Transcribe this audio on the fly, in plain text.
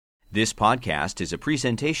This podcast is a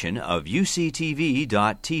presentation of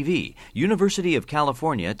UCTV.tv, University of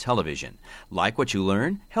California Television. Like what you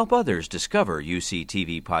learn? Help others discover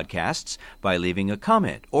UCTV podcasts by leaving a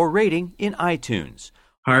comment or rating in iTunes.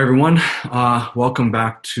 Hi, everyone. Welcome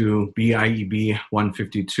back to BIEB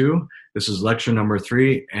 152. This is lecture number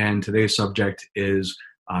 3, and today's subject is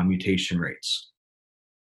mutation rates.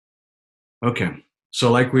 Okay,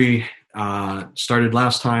 so like we started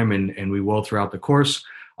last time, and we will throughout the course,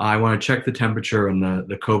 I want to check the temperature on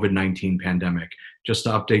the COVID-19 pandemic, just to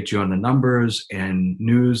update you on the numbers and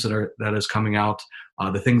news that is coming out,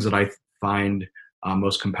 the things that I find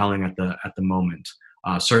most compelling at the moment.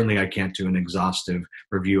 Certainly, I can't do an exhaustive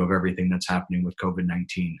review of everything that's happening with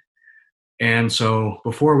COVID-19. And so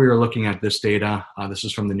before we were looking at this data, this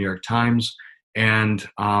is from the New York Times, and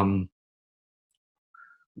I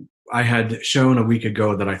had shown a week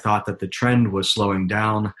ago that I thought that the trend was slowing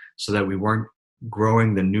down so that we weren't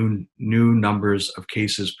growing the new numbers of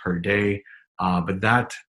cases per day, but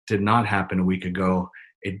that did not happen a week ago.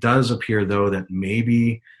 It does appear, though, that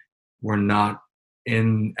maybe we're not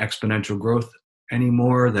in exponential growth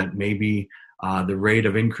anymore, that maybe the rate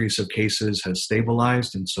of increase of cases has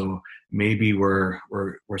stabilized, and so maybe we're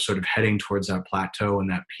sort of heading towards that plateau and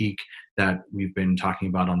that peak that we've been talking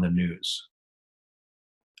about on the news.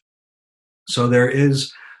 So there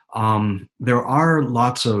are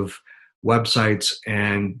lots of websites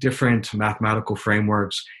and different mathematical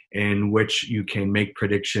frameworks in which you can make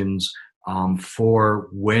predictions for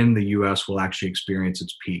when the U.S. will actually experience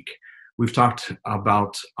its peak. We've talked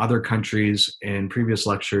about other countries in previous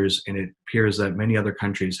lectures, and it appears that many other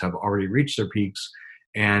countries have already reached their peaks,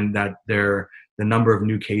 and that the number of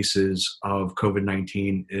new cases of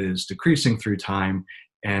COVID-19 is decreasing through time.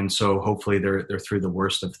 And so hopefully they're through the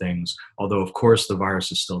worst of things. Although, of course, the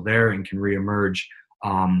virus is still there and can reemerge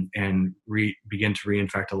and begin to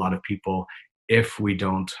reinfect a lot of people if we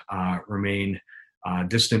don't remain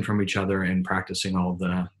distant from each other and practicing all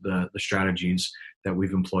the strategies that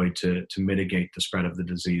we've employed to mitigate the spread of the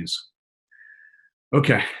disease.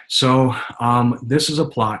 Okay, so this is a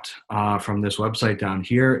plot from this website down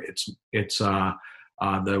here. The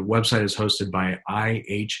website is hosted by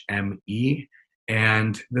IHME,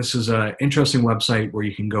 and this is an interesting website where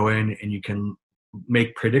you can go in and you can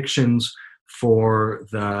make predictions for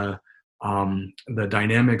the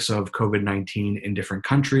dynamics of COVID-19 in different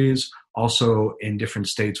countries, also in different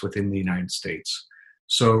states within the United States.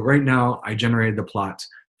 So right now, I generated the plot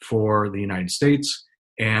for the United States,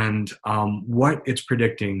 and what it's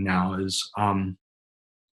predicting now is,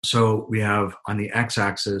 so we have on the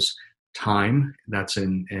x-axis time, that's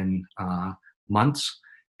in months,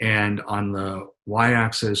 and on the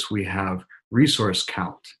y-axis, we have resource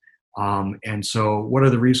count. And so what are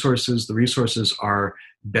the resources? The resources are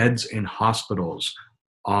beds in hospitals,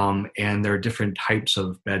 and there are different types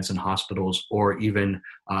of beds in hospitals, or even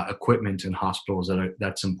equipment in hospitals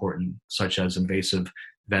that's important, such as invasive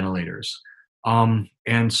ventilators.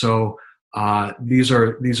 And so these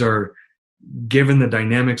are given the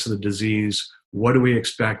dynamics of the disease. What do we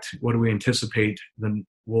expect? What do we anticipate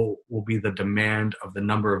will be the demand of the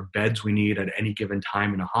number of beds we need at any given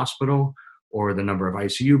time in a hospital, or the number of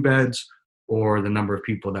ICU beds, or the number of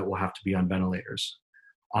people that will have to be on ventilators.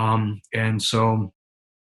 And so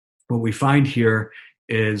what we find here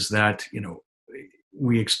is that,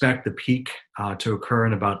 we expect the peak to occur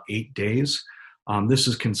in about 8 days. This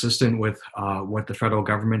is consistent with what the federal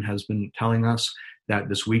government has been telling us, that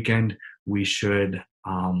this weekend we should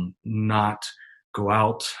not go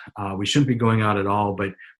out. We shouldn't be going out at all,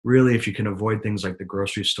 but really if you can avoid things like the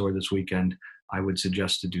grocery store this weekend, I would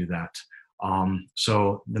suggest to do that.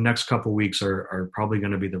 So the next couple weeks are probably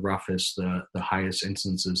going to be the roughest, the highest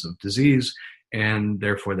instances of disease, and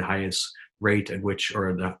therefore the highest rate at which,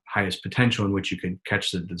 or the highest potential in which you could catch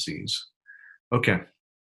the disease. Okay.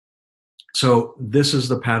 So this is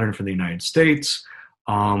the pattern for the United States.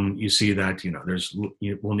 You see that,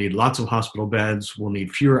 we'll need lots of hospital beds, we'll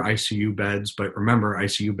need fewer ICU beds, but remember,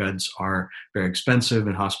 ICU beds are very expensive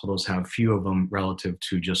and hospitals have few of them relative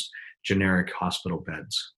to just generic hospital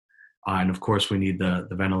beds. And of course, we need the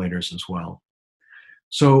ventilators as well.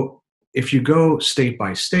 So if you go state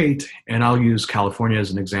by state, and I'll use California as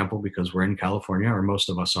an example because we're in California, or most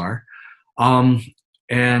of us are,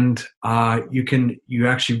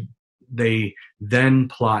 they then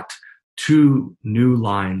plot 2 new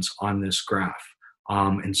lines on this graph.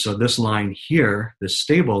 And so this line here, this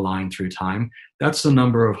stable line through time, that's the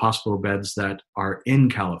number of hospital beds that are in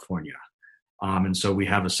California. And so we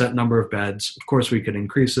have a set number of beds. Of course, we could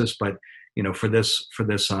increase this, but for this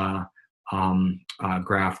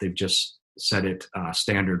graph, they've just set it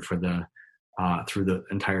standard for the through the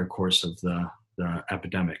entire course of the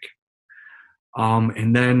epidemic.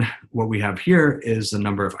 And then what we have here is the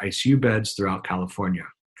number of ICU beds throughout California.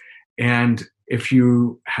 And if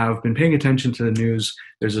you have been paying attention to the news,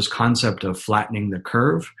 there's this concept of flattening the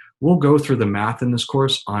curve. We'll go through the math in this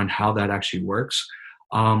course on how that actually works.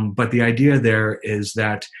 But the idea there is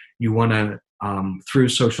that you want to, through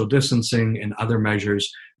social distancing and other measures,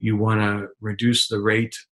 you want to reduce the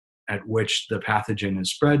rate at which the pathogen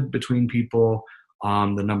is spread between people,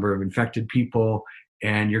 the number of infected people,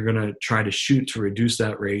 and you're going to try to shoot to reduce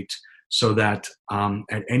that rate so that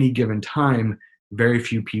at any given time, very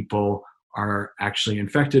few people are actually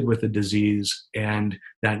infected with the disease, and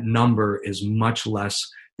that number is much less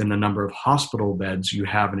than the number of hospital beds you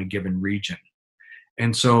have in a given region.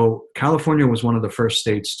 And so California was one of the first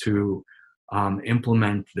states to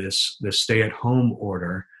implement this stay-at-home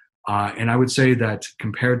order. And I would say that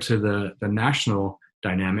compared to the national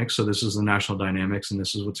dynamics, so this is the national dynamics, and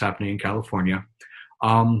this is what's happening in California,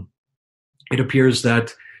 it appears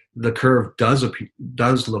that the curve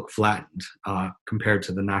does look flattened compared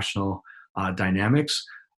to the national dynamics.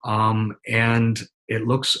 And it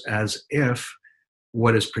looks as if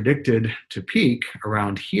what is predicted to peak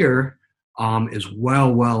around here is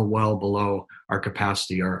well below our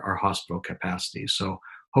capacity, our hospital capacity. So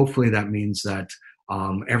hopefully that means that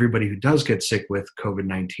everybody who does get sick with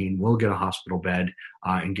COVID-19 will get a hospital bed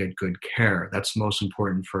and get good care. That's most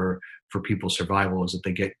important for people's survival, is that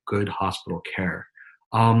they get good hospital care.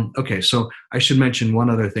 Okay, so I should mention one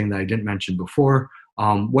other thing that I didn't mention before.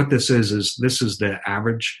 What this is the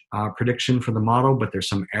average prediction for the model, but there's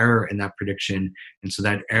some error in that prediction. And so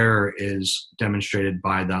that error is demonstrated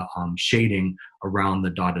by the shading around the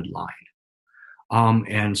dotted line.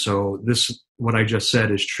 And so what I just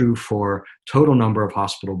said is true for total number of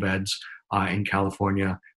hospital beds in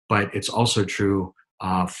California, but it's also true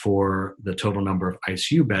for the total number of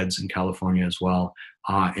ICU beds in California as well.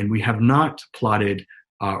 And we have not plotted,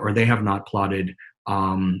 or they have not plotted,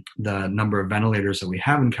 the number of ventilators that we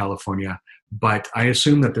have in California, but I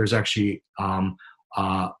assume that there's actually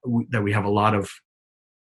that we have a lot of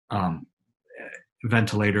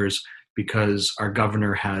ventilators, because our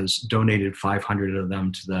governor has donated 500 of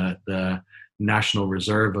them to the National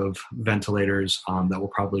Reserve of ventilators that will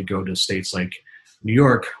probably go to states like New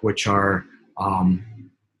York, which are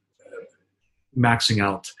maxing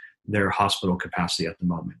out their hospital capacity at the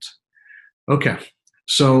moment. Okay.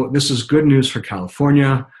 So this is good news for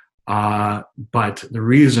California, but the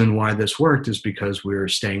reason why this worked is because we're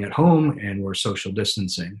staying at home and we're social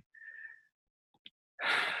distancing.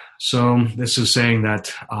 So this is saying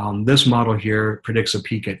that this model here predicts a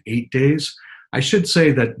peak at 8 days. I should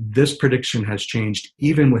say that this prediction has changed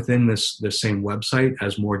even within this same website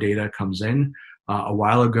as more data comes in. A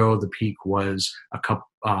while ago, the peak was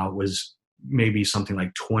was maybe something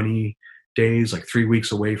like 20 days, like 3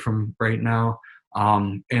 weeks away from right now.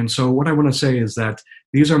 And so what I want to say is that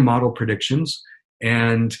these are model predictions,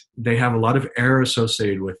 and they have a lot of error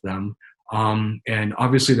associated with them. And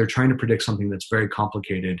obviously they're trying to predict something that's very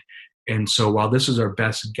complicated. And so while this is our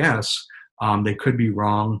best guess, they could be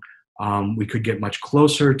wrong. We could get much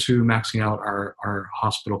closer to maxing out our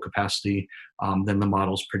hospital capacity than the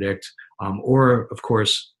models predict. Or of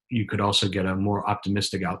course, you could also get a more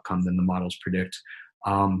optimistic outcome than the models predict.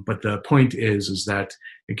 But the point is that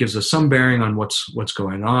it gives us some bearing on what's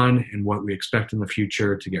going on and what we expect in the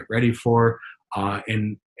future to get ready for.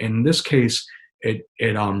 In this case, it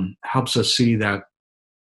helps us see that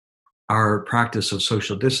our practice of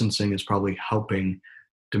social distancing is probably helping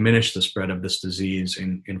diminish the spread of this disease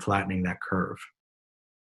in flattening that curve.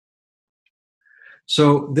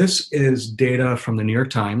 So this is data from the New York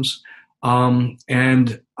Times,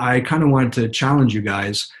 and I kind of wanted to challenge you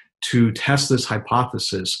guys to test this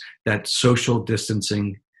hypothesis that social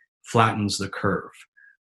distancing flattens the curve.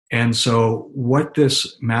 And so what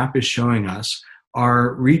this map is showing us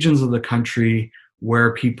are regions of the country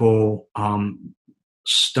where people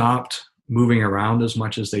stopped moving around as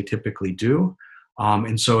much as they typically do.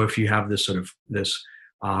 And so if you have this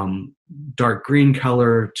dark green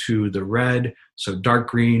color to the red, so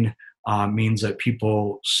dark green means that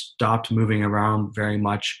people stopped moving around very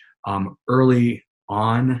much early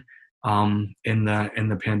on in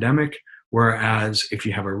the pandemic, whereas if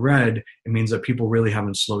you have a red, it means that people really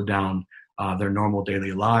haven't slowed down their normal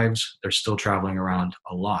daily lives. They're still traveling around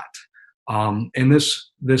a lot. And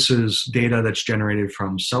this is data that's generated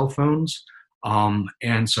from cell phones.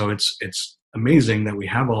 And so it's amazing that we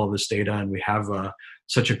have all of this data and we have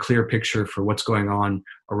such a clear picture for what's going on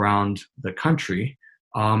around the country.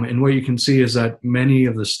 And what you can see is that many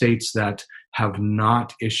of the states that have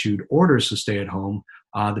not issued orders to stay at home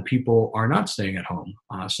the people are not staying at home.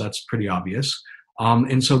 So that's pretty obvious.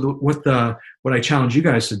 And so what I challenge you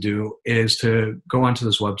guys to do is to go onto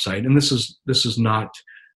this website, and this is not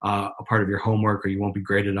a part of your homework, or you won't be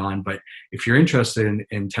graded on, but if you're interested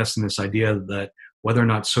in testing this idea that whether or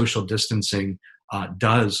not social distancing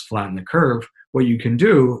does flatten the curve, what you can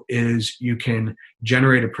do is you can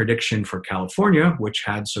generate a prediction for California, which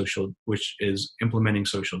is implementing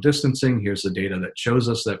social distancing. Here's the data that shows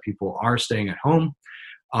us that people are staying at home,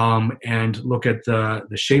 and look at the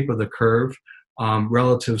shape of the curve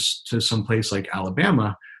relative to some place like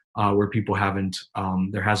Alabama, where people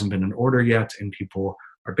there hasn't been an order yet, and people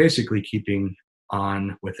are basically keeping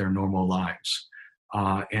on with their normal lives.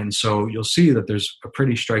 And so you'll see that there's a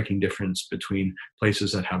pretty striking difference between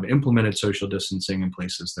places that have implemented social distancing and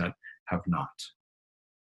places that have not.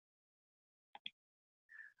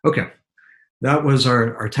 Okay, that was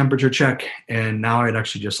our temperature check, and now I'd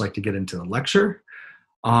actually just like to get into the lecture.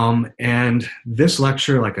 And this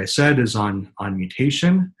lecture, like I said, is on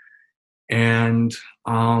mutation. And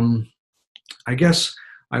I guess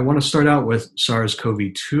I want to start out with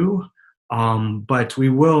SARS-CoV-2, but we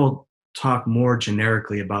will talk more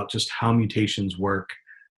generically about just how mutations work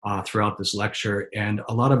throughout this lecture. And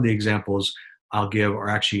a lot of the examples I'll give are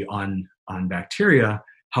actually on bacteria.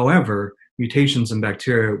 However, mutations in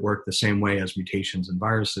bacteria work the same way as mutations in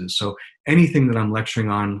viruses. So anything that I'm lecturing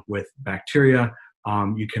on with bacteria,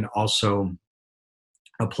 you can also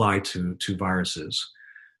apply to viruses.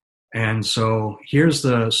 And so here's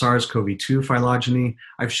the SARS-CoV-2 phylogeny.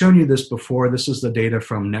 I've shown you this before. This is the data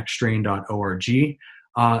from nextstrain.org.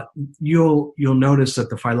 You'll notice that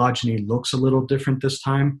the phylogeny looks a little different this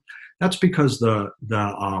time. That's because the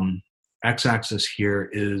x-axis here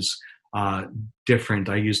is different.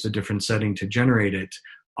 I used a different setting to generate it.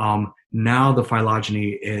 Now the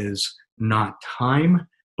phylogeny is not time,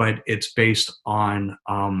 but it's based on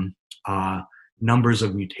numbers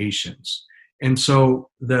of mutations. And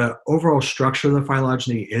so the overall structure of the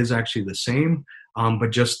phylogeny is actually the same,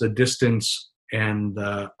 but just the distance and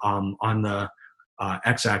on the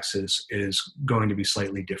x-axis is going to be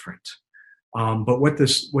slightly different. But what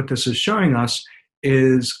this is showing us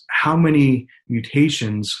is how many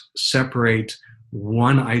mutations separate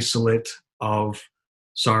one isolate of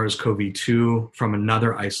SARS-CoV-2 from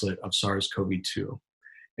another isolate of SARS-CoV-2.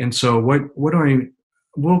 And so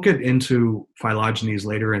we'll get into phylogenies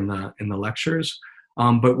later in the lectures.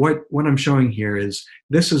 But what I'm showing here is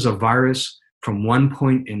this is a virus from one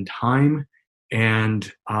point in time,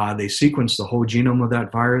 and they sequence the whole genome of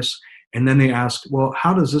that virus. And then they ask, well,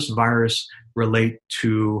 how does this virus relate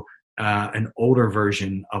to an older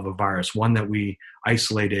version of a virus, one that we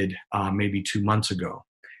isolated maybe 2 months ago?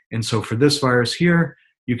 And so for this virus here,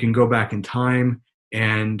 you can go back in time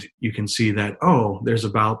and you can see that, there's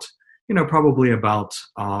about, probably about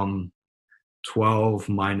 12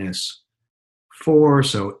 minus 4,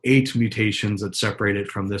 so 8 mutations that separate it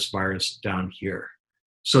from this virus down here.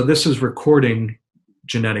 So this is recording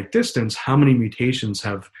genetic distance, how many mutations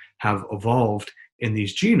have evolved in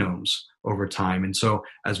these genomes over time. And so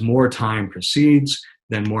as more time proceeds,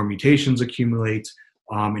 then more mutations accumulate,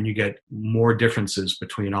 and you get more differences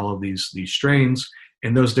between all of these strains.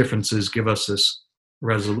 And those differences give us this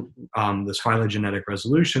phylogenetic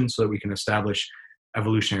resolution so that we can establish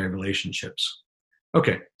evolutionary relationships.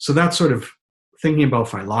 Okay, so that's sort of thinking about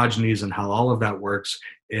phylogenies and how all of that works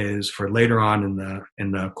is for later on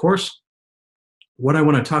in the course. What I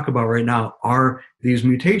want to talk about right now are these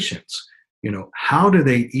mutations. How do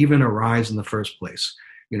they even arise in the first place?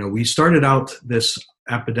 We started out this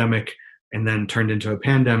epidemic and then turned into a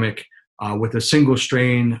pandemic with a single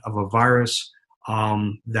strain of a virus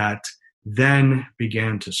that then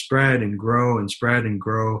began to spread and grow and spread and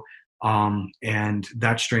grow. And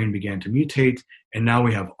that strain began to mutate. And now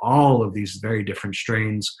we have all of these very different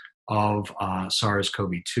strains of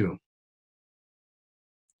SARS-CoV-2.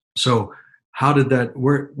 So where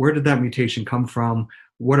did that mutation come from?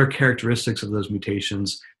 What are characteristics of those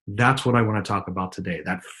mutations? That's what I want to talk about today.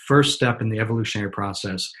 That first step in the evolutionary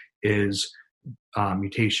process is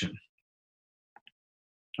mutation.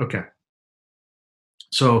 Okay.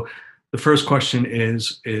 So the first question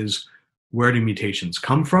is where do mutations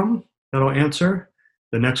come from? That I'll answer.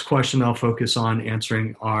 The next question I'll focus on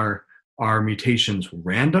answering are mutations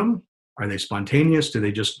random? Are they spontaneous? Do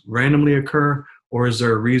they just randomly occur? Or is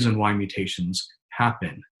there a reason why mutations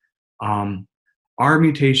happen? Are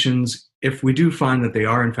mutations, if we do find that they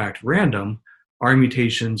are in fact random, are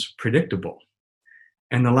mutations predictable?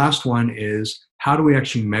 And the last one is, how do we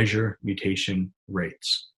actually measure mutation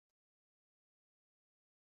rates?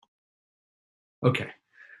 Okay,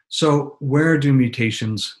 so where do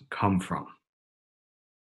mutations come from?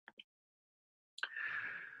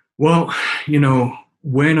 Well,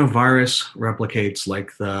 when a virus replicates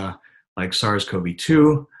like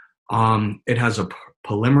SARS-CoV-2, it has a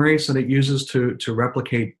polymerase that it uses to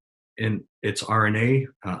replicate in its RNA.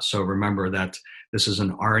 So remember that this is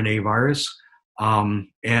an RNA virus,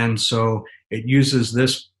 and so it uses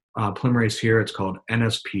this polymerase here. It's called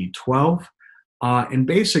NSP12, and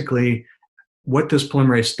basically, what this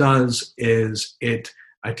polymerase does is it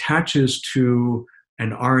attaches to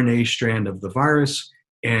an RNA strand of the virus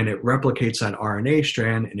and it replicates that RNA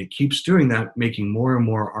strand, and it keeps doing that, making more and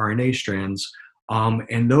more RNA strands.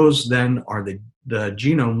 And those then are the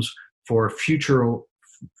genomes for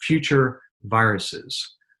future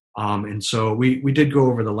viruses. And so we did go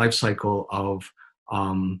over the life cycle of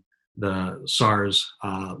the SARS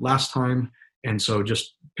last time. And so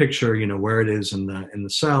just picture, where it is in the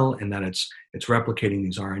cell, and that it's replicating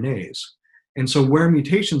these RNAs. And so where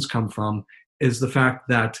mutations come from is the fact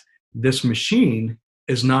that this machine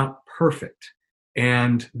is not perfect,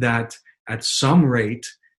 and that at some rate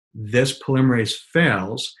this polymerase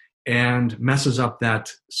fails and messes up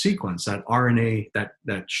that sequence, that RNA,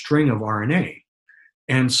 that string of RNA.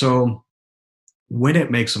 And so when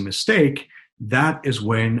it makes a mistake, that is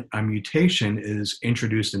when a mutation is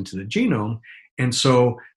introduced into the genome. And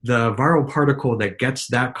so the viral particle that gets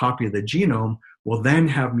that copy of the genome will then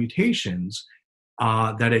have mutations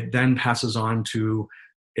that it then passes on to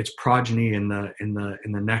its progeny in the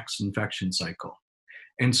next infection cycle.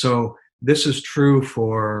 And so this is true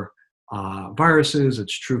for viruses,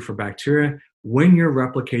 it's true for bacteria. When you're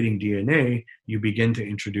replicating DNA, you begin to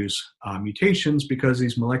introduce mutations, because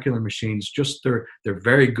these molecular machines they're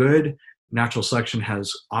very good. Natural selection has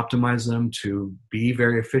optimized them to be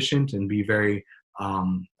very efficient and be very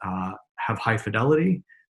have high fidelity,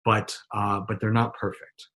 but they're not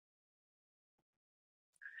perfect.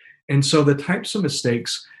 And so the types of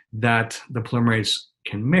mistakes that the polymerase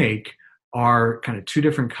can make are kind of two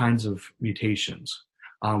different kinds of mutations.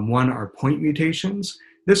 One are point mutations.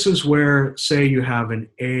 This is where, say, you have an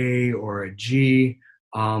A or a G,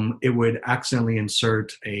 it would accidentally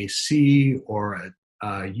insert a C or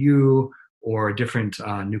a U or a different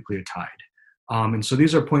nucleotide. And so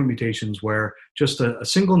these are point mutations where just a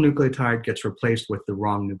single nucleotide gets replaced with the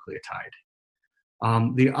wrong nucleotide.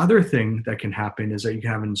 The other thing that can happen is that you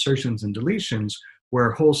can have insertions and deletions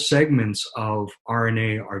where whole segments of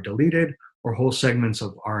RNA are deleted or whole segments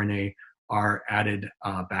of RNA are added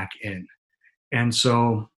back in. And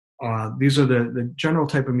so these are the general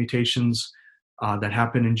type of mutations that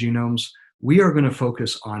happen in genomes. We are going to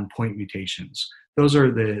focus on point mutations. Those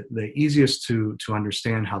are the easiest to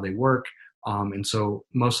understand how they work. And so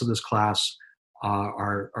most of this class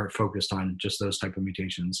are focused on just those type of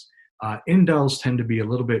mutations. Indels tend to be a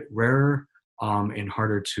little bit rarer and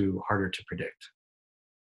harder to predict.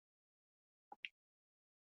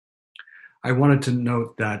 I wanted to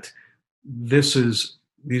note that these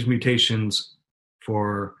mutations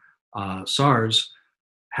for SARS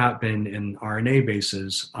happen in RNA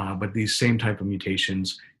bases, but these same type of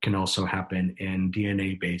mutations can also happen in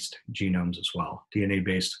DNA-based genomes as well.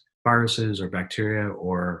 DNA-based viruses or bacteria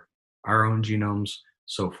or our own genomes,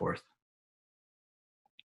 so forth.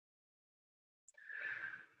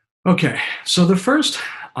 Okay, so the first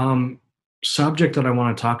subject that I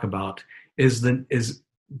want to talk about is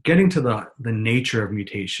getting to the nature of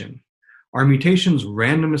mutation. Are mutations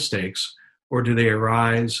random mistakes, or do they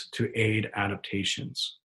arise to aid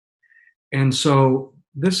adaptations? And so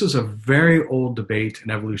this is a very old debate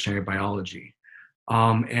in evolutionary biology.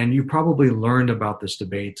 And you probably learned about this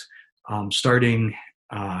debate starting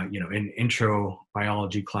in intro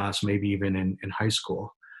biology class, maybe even in high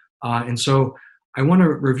school. And so I want to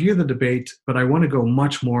review the debate, but I want to go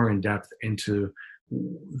much more in depth into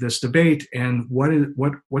this debate and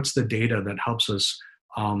what's the data that helps us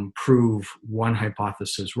prove one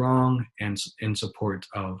hypothesis wrong and in support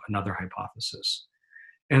of another hypothesis.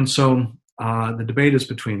 And so the debate is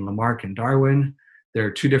between Lamarck and Darwin. There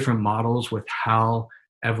are two different models with how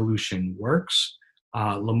evolution works.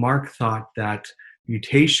 Lamarck thought that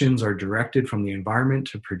mutations are directed from the environment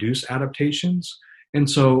to produce adaptations. And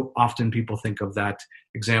so often people think of that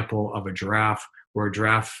example of a giraffe, where a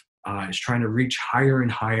giraffe is trying to reach higher and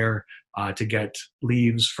higher to get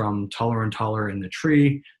leaves from taller and taller in the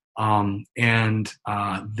tree. And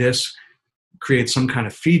this creates some kind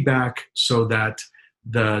of feedback so that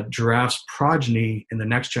the giraffe's progeny in the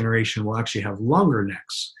next generation will actually have longer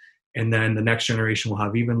necks. And then the next generation will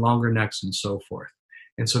have even longer necks and so forth.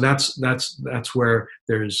 And so that's where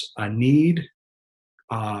there's a need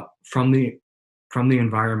from the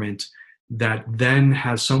environment that then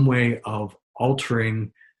has some way of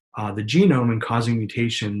altering the genome and causing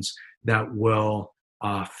mutations that will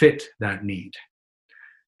fit that need.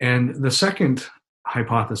 And the second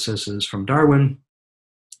hypothesis is from Darwin,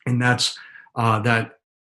 and that's that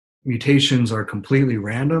mutations are completely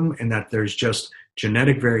random and that there's just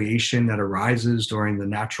genetic variation that arises during the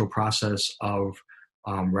natural process of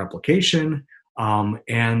replication,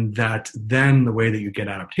 and that then the way that you get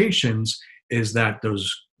adaptations is that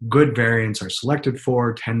those good variants are selected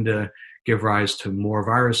for, tend to give rise to more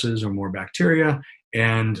viruses or more bacteria,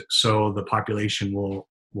 and so the population will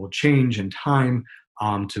change in time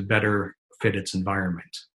to better fit its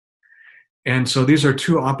environment. And so these are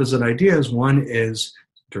two opposite ideas. One is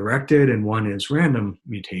directed and one is random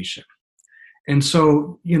mutation. And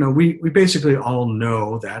so, we basically all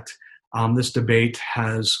know that this debate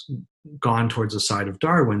has gone towards the side of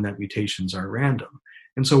Darwin, that mutations are random.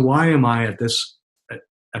 And so why am I at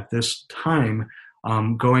this time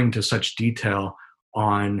going to such detail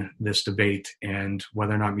on this debate and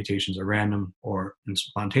whether or not mutations are random or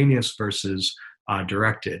spontaneous versus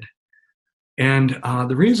directed? And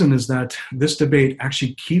the reason is that this debate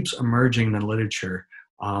actually keeps emerging in the literature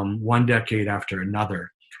one decade after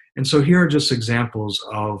another. And so here are just examples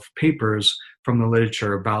of papers from the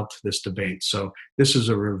literature about this debate. So this is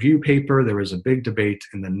a review paper. There was a big debate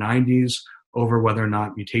in the 90s over whether or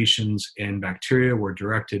not mutations in bacteria were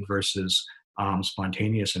directed versus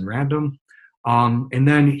spontaneous and random. And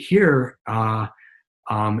then here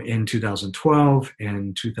in 2012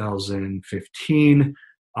 and 2015,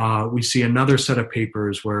 we see another set of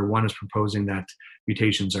papers where one is proposing that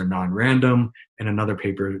mutations are non-random, and another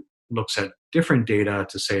paper looks at different data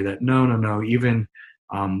to say that no, even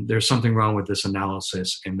there's something wrong with this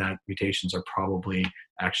analysis and that mutations are probably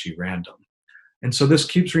actually random. And so this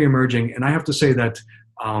keeps reemerging. And I have to say that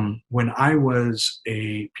when I was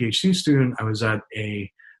a PhD student, I was at a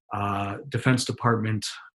Defense Department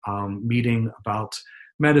meeting about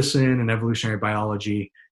medicine and evolutionary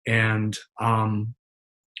biology. And I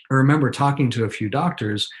remember talking to a few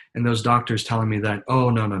doctors, and those doctors telling me that, oh,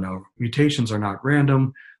 no, mutations are not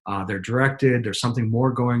random. They're directed. There's something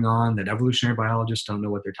more going on that evolutionary biologists don't know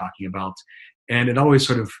what they're talking about. And it always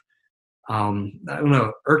sort of,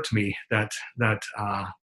 irked me that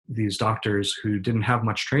these doctors who didn't have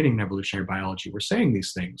much training in evolutionary biology were saying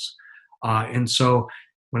these things. And so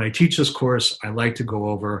when I teach this course, I like to go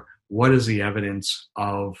over what is the evidence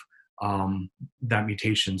of that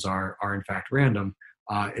mutations are in fact random.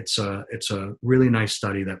 It's a really nice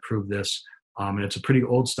study that proved this, and it's a pretty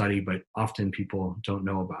old study, but often people don't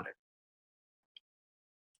know about it.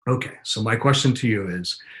 Okay, so my question to you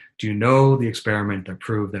is, do you know the experiment that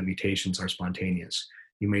proved that mutations are spontaneous?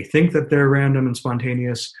 You may think that they're random and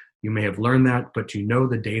spontaneous, you may have learned that, but do you know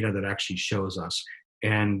the data that actually shows us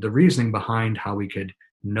and the reasoning behind how we could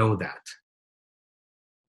know that?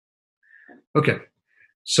 Okay.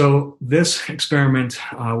 So this experiment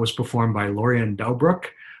was performed by Loria and Delbruck.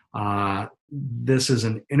 This is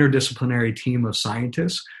an interdisciplinary team of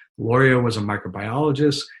scientists. Loria was a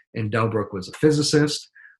microbiologist and Delbruck was a physicist.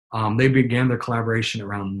 They began their collaboration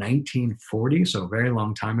around 1940, so a very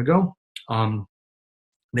long time ago.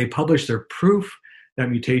 They published their proof that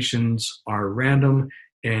mutations are random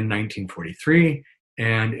in 1943,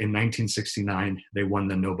 and in 1969, they won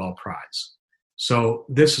the Nobel Prize. So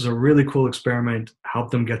this is a really cool experiment,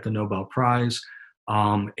 helped them get the Nobel Prize,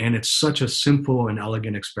 and it's such a simple and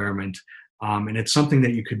elegant experiment, and it's something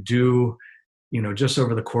that you could do, just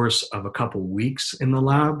over the course of a couple weeks in the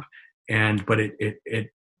lab, but it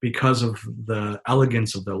because of the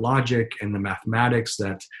elegance of the logic and the mathematics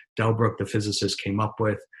that Delbruck, the physicist, came up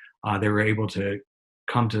with, they were able to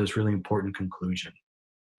come to this really important conclusion.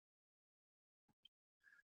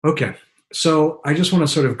 Okay. So I just want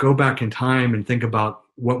to sort of go back in time and think about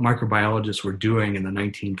what microbiologists were doing in the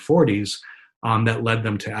 1940s that led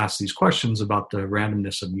them to ask these questions about the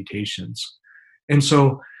randomness of mutations. And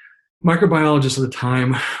so microbiologists at the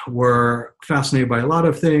time were fascinated by a lot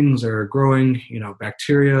of things. They were growing,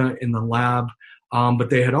 bacteria in the lab, but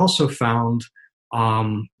they had also found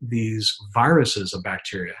these viruses of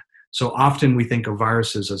bacteria. So often we think of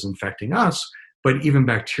viruses as infecting us, but even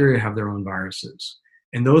bacteria have their own viruses.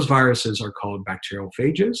 And those viruses are called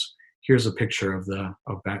bacteriophages. Here's a picture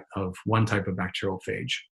of one type of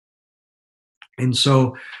bacteriophage. And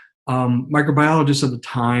so microbiologists at the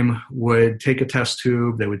time would take a test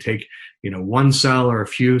tube. They would take, one cell or a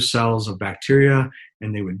few cells of bacteria,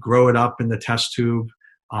 and they would grow it up in the test tube.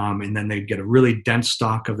 And then they'd get a really dense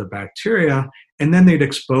stock of the bacteria, and then they'd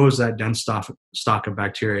expose that dense stock of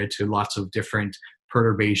bacteria to lots of different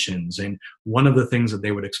perturbations. And one of the things that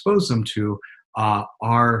they would expose them to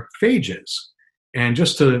are phages, and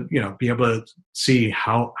just to be able to see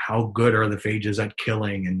how good are the phages at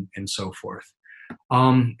killing and so forth.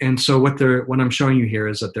 And so what I'm showing you here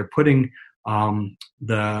is that they're putting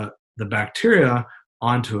the bacteria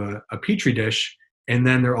onto a petri dish, and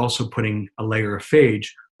then they're also putting a layer of phage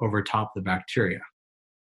over top of the bacteria.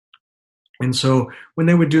 And so when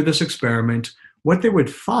they would do this experiment, what they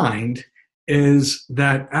would find is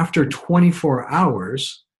that after 24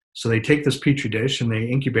 hours, so they take this petri dish and they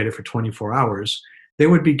incubate it for 24 hours, they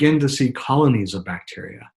would begin to see colonies of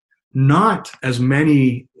bacteria. Not as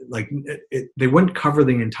many, they wouldn't cover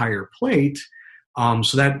the entire plate.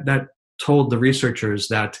 So that told the researchers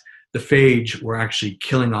that the phage were actually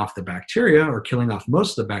killing off the bacteria or killing off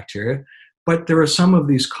most of the bacteria, but there are some of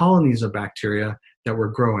these colonies of bacteria that were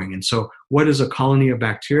growing. And so what is a colony of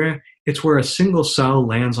bacteria? It's where a single cell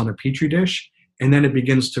lands on a petri dish, and then it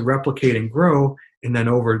begins to replicate and grow, and then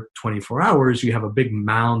over 24 hours, you have a big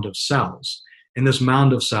mound of cells. And this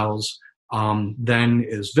mound of cells then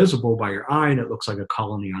is visible by your eye, and it looks like a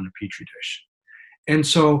colony on a petri dish. And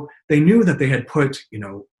so they knew that they had put,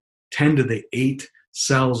 10 to the 8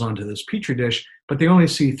 cells onto this petri dish, but they only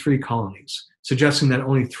see 3 colonies, suggesting that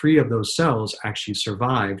only 3 of those cells actually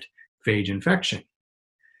survived phage infection.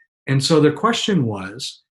 And so the question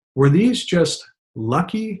was, were these just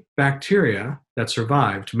lucky bacteria that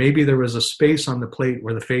survived? Maybe there was a space on the plate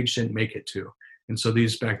where the phage didn't make it to, and so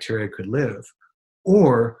these bacteria could live.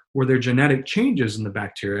 Or were there genetic changes in the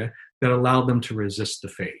bacteria that allowed them to resist the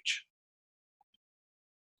phage?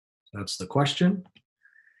 That's the question.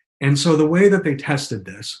 And so the way that they tested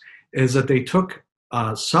this is that they took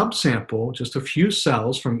a subsample, just a few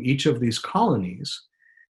cells from each of these colonies,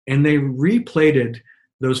 and they replated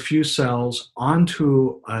those few cells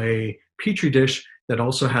onto a petri dish that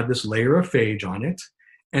also had this layer of phage on it.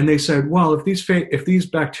 And they said, well, if these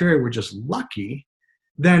bacteria were just lucky,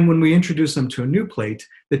 then when we introduce them to a new plate,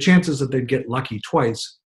 the chances that they'd get lucky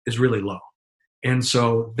twice is really low. And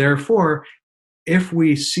so therefore, if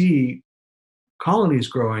we see colonies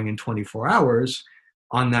growing in 24 hours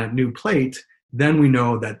on that new plate, then we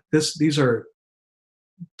know that these are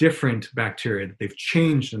different bacteria, that they've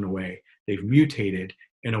changed in a way, they've mutated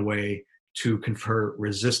in a way to confer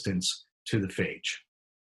resistance to the phage.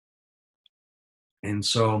 And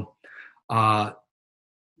so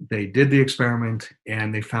they did the experiment,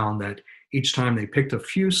 and they found that each time they picked a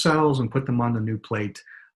few cells and put them on the new plate,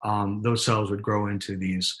 those cells would grow into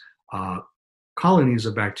these colonies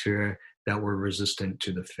of bacteria that were resistant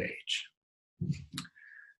to the phage.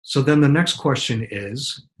 So then the next question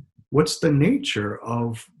is, what's the nature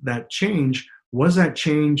of that change? Was that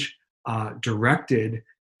change directed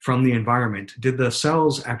from the environment? Did the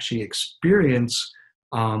cells actually experience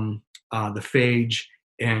the phage,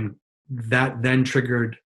 and that then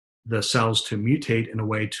triggered the cells to mutate in a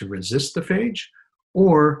way to resist the phage?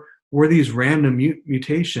 Or were these random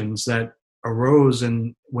mutations that arose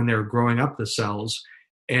when they were growing up the cells,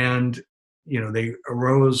 and they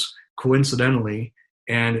arose coincidentally,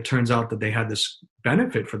 and it turns out that they had this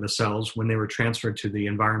benefit for the cells when they were transferred to the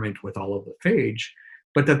environment with all of the phage,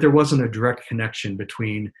 but that there wasn't a direct connection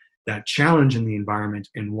between that challenge in the environment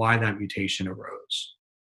and why that mutation arose.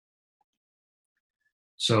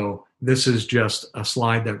 So this is just a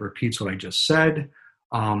slide that repeats what I just said.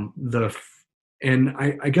 And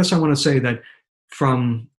I guess I want to say that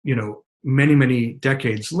from many, many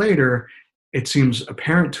decades later, it seems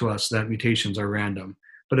apparent to us that mutations are random.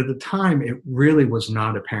 But at the time, it really was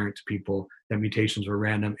not apparent to people that mutations were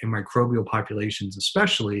random, in microbial populations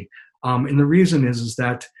especially. And the reason is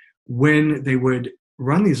that when they would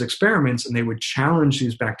run these experiments and they would challenge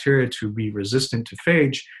these bacteria to be resistant to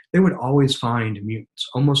phage, they would always find mutants,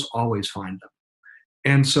 almost always find them.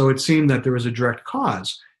 And so it seemed that there was a direct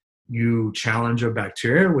cause. You challenge a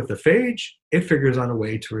bacteria with a phage, it figures out a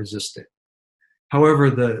way to resist it. However,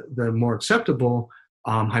 the more acceptable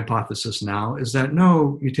hypothesis now is that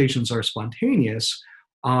no, mutations are spontaneous,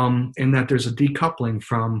 and that there's a decoupling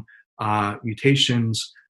from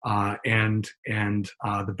mutations and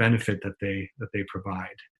the benefit that they provide.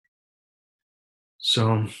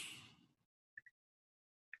 So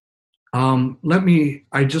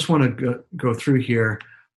I just want to go through here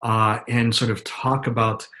and sort of talk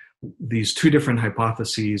about these two different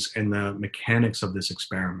hypotheses and the mechanics of this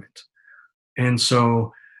experiment. And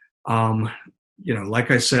so,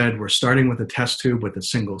 like I said, we're starting with a test tube with a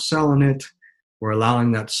single cell in it. We're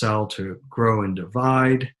allowing that cell to grow and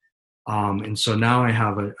divide. And so now I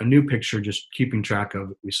have a new picture, just keeping track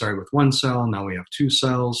of, we started with one cell, now we have 2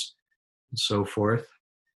 cells, and so forth.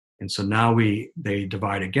 And so now they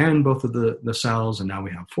divide again, both of the cells, and now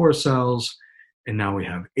we have 4 cells, and now we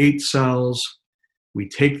have 8 cells. We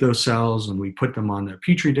take those cells and we put them on the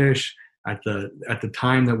petri dish. At the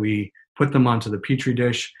time that we put them onto the petri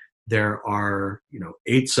dish, there are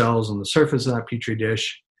 8 cells on the surface of that petri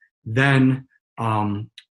dish. Then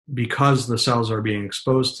because the cells are being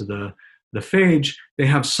exposed to the phage, they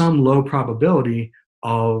have some low probability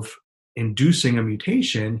of inducing a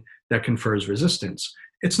mutation that confers resistance.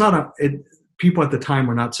 It's not people at the time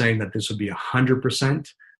were not saying that this would be 100%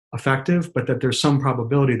 effective, but that there's some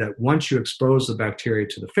probability that once you expose the bacteria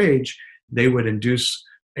to the phage, they would induce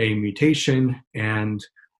a mutation, and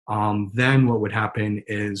then what would happen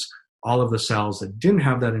is all of the cells that didn't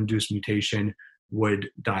have that induced mutation would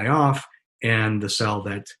die off, and the cell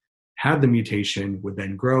that had the mutation would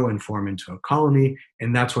then grow and form into a colony,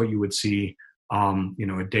 and that's what you would see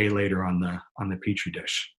a day later on the petri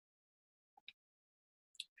dish.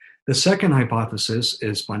 The second hypothesis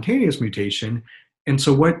is spontaneous mutation. And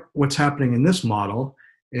so what's happening in this model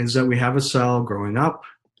is that we have a cell growing up,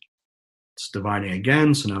 it's dividing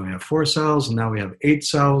again, so now we have 4 cells, and now we have 8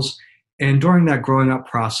 cells. And during that growing up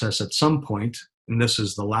process, at some point, and this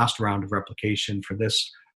is the last round of replication for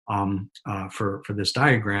this for this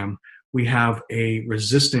diagram, we have a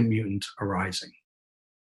resistant mutant arising.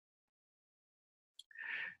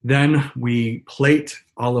 Then we plate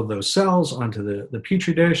all of those cells onto the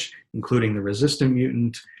petri dish, including the resistant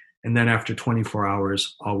mutant, and then after 24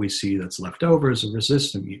 hours, all we see that's left over is a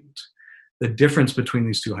resistant mutant. The difference between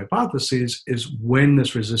these two hypotheses is when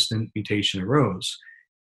this resistant mutation arose.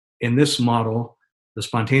 In this model, the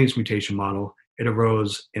spontaneous mutation model, it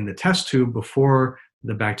arose in the test tube before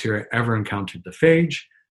the bacteria ever encountered the phage.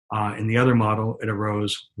 In the other model, it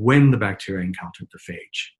arose when the bacteria encountered the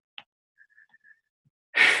phage.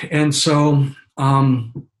 And so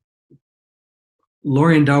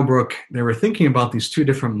Laurie and Delbruck, they were thinking about these two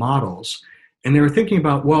different models, and they were thinking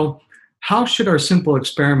about, well, how should our simple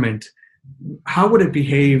experiment, how would it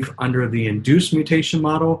behave under the induced mutation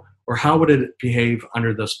model, or how would it behave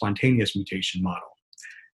under the spontaneous mutation model?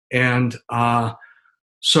 And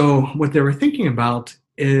so what they were thinking about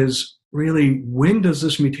is really, when does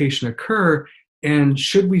this mutation occur, and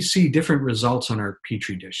should we see different results on our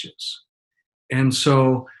petri dishes? And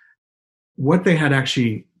so what they had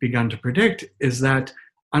actually begun to predict is that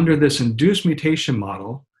under this induced mutation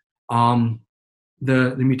model,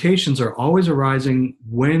 the mutations are always arising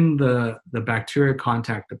when the bacteria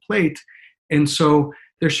contact the plate. And so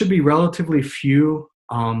there should be relatively few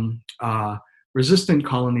resistant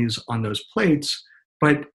colonies on those plates,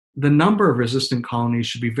 but the number of resistant colonies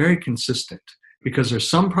should be very consistent, because there's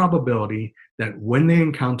some probability that when they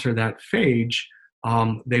encounter that phage,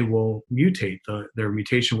 they will mutate, their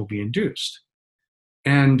mutation will be induced.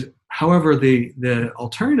 And however, the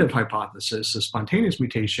alternative hypothesis, the spontaneous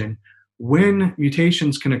mutation, when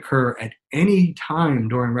mutations can occur at any time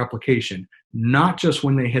during replication, not just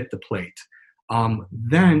when they hit the plate,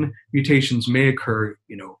 then mutations may occur,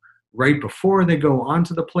 right before they go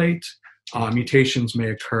onto the plate. Mutations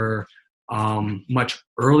may occur much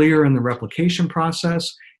earlier in the replication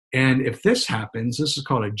process. And if this happens, this is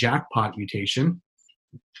called a jackpot mutation.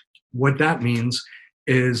 What that means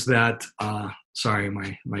is that, sorry,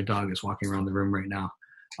 my dog is walking around the room right now.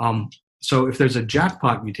 So if there's a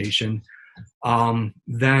jackpot mutation,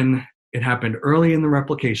 then it happened early in the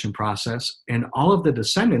replication process, and all of the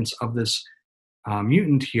descendants of this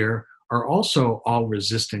mutant here are also all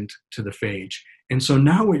resistant to the phage. And so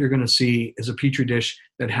now what you're going to see is a petri dish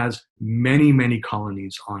that has many, many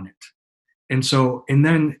colonies on it. And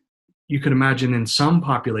then you could imagine in some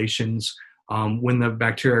populations, when the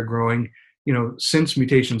bacteria are growing, since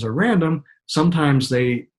mutations are random, sometimes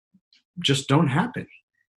they just don't happen.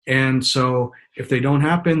 And so if they don't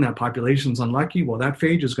happen, that population's unlucky. Well, that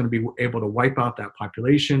phage is going to be able to wipe out that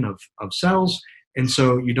population of cells. And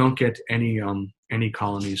so you don't get any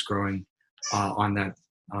colonies growing on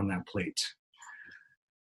that plate.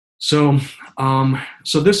 So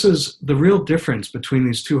this is the real difference between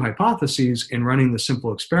these two hypotheses in running the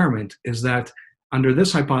simple experiment, is that under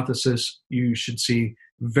this hypothesis, you should see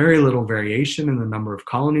very little variation in the number of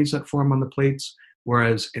colonies that form on the plates,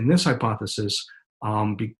 whereas in this hypothesis,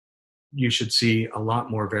 you should see a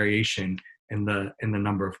lot more variation in the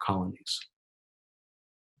number of colonies.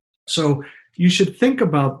 So you should think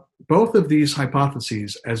about both of these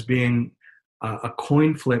hypotheses as being a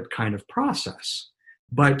coin flip kind of process.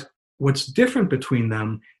 But what's different between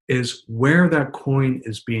them is where that coin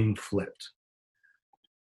is being flipped.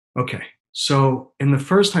 Okay, so in the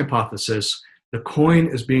first hypothesis, the coin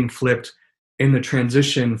is being flipped in the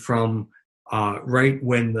transition from right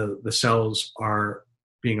when the cells are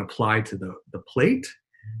being applied to the plate.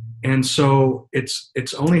 And so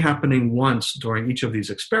it's only happening once during each of these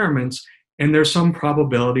experiments, and there's some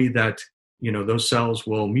probability that those cells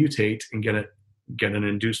will mutate and get an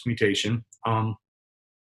induced mutation.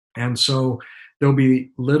 And so there'll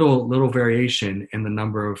be little variation in the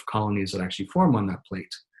number of colonies that actually form on that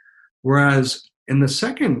plate. Whereas in the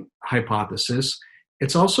second hypothesis,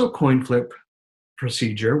 it's also a coin flip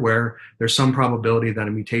procedure where there's some probability that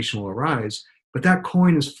a mutation will arise, but that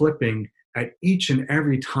coin is flipping at each and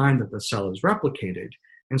every time that the cell is replicated.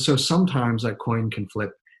 And so sometimes that coin can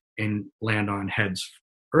flip and land on heads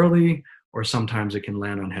early, or sometimes it can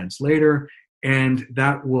land on heads later, and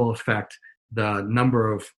that will affect the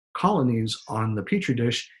number of colonies on the petri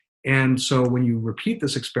dish. And so when you repeat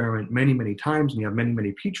this experiment many times and you have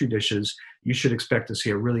many petri dishes, you should expect to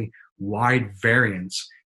see a really wide variance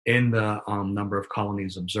in the number of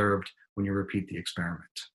colonies observed when you repeat the experiment.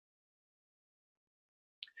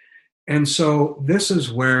 And so this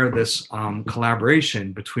is where this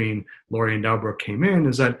collaboration between Laurie and Delbruck came in,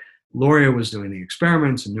 is that Laurie was doing the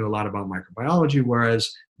experiments and knew a lot about microbiology,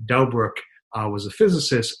 whereas Delbruck was a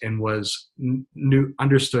physicist and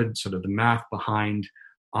understood sort of the math behind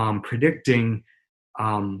predicting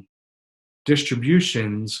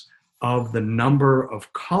distributions of the number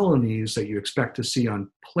of colonies that you expect to see on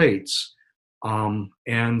plates.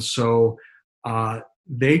 And so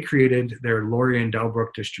they created their Laurie and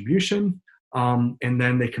Delbruck distribution, and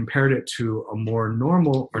then they compared it to a more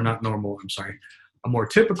a more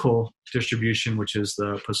typical distribution, which is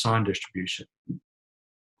the Poisson distribution.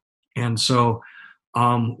 And so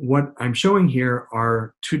what I'm showing here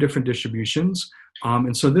are two different distributions.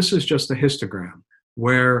 And so this is just a histogram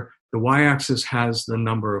where the y-axis has the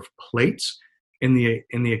number of plates in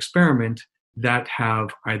the experiment that have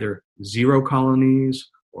either 0 colonies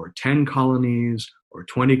or 10 colonies or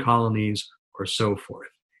 20 colonies or so forth.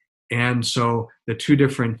 And so the two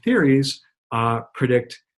different theories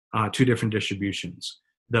predict two different distributions.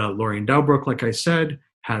 The Laurie and Delbruck, like I said,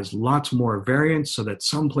 has lots more variance, so that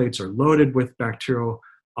some plates are loaded with bacterial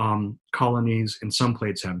colonies and some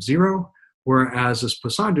plates have 0. Whereas this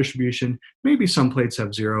Poisson distribution, maybe some plates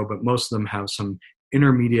have 0, but most of them have some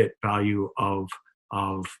intermediate value of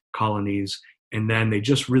colonies. And then they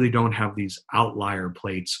just really don't have these outlier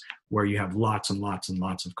plates where you have lots and lots and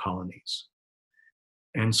lots of colonies.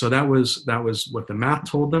 And so that was what the math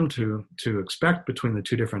told them to expect between the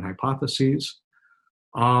two different hypotheses.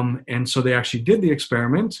 And so they actually did the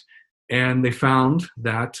experiment, and they found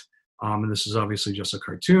that, and this is obviously just a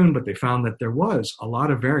cartoon, but they found that there was a lot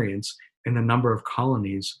of variance in the number of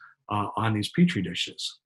colonies on these petri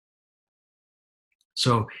dishes.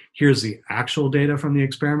 So here's the actual data from the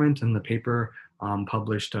experiment in the paper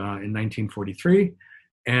published in 1943.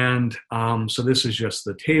 And so this is just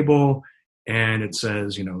the table, and it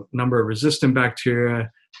says, number of resistant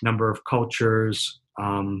bacteria, number of cultures,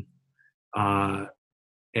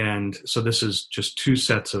 and so this is just two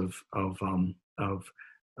sets of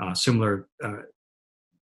similar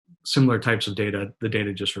types of data. The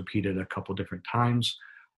data just repeated a couple different times.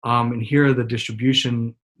 And here's the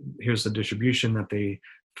distribution that they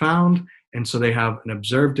found. And so they have an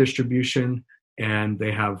observed distribution, and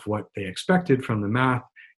they have what they expected from the math.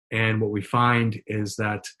 And what we find is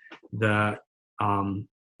that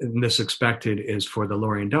this expected is for the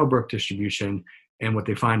Laurie and Delbruck distribution. And what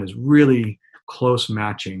they find is really close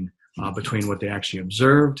matching between what they actually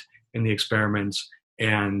observed in the experiments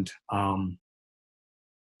and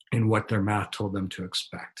what their math told them to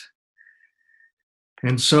expect.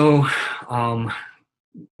 And so,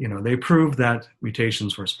 they proved that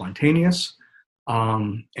mutations were spontaneous,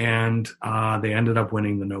 and they ended up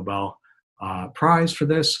winning the Nobel Prize for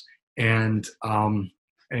this. And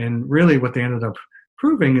really what they ended up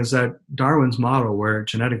proving is that Darwin's model, where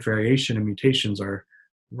genetic variation and mutations are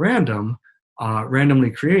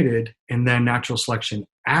randomly created, and then natural selection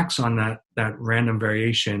acts on that random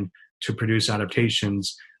variation to produce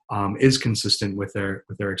adaptations, is consistent with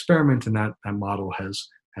their experiment, and that model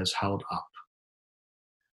has held up.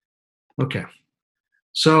 Okay,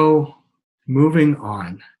 so moving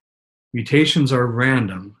on, mutations are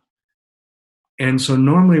random, and so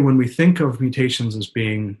normally when we think of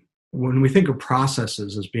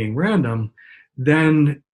processes as being random,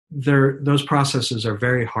 then those processes are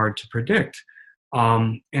very hard to predict.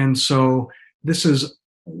 And so this is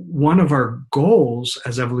one of our goals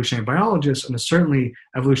as evolutionary biologists, and certainly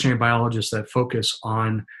evolutionary biologists that focus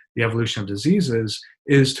on the evolution of diseases,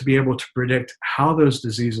 is to be able to predict how those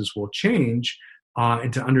diseases will change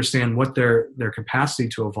and to understand what their capacity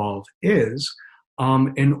to evolve is,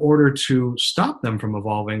 in order to stop them from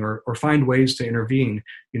evolving or find ways to intervene.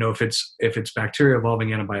 If it's bacteria evolving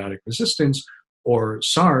antibiotic resistance, or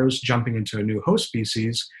SARS jumping into a new host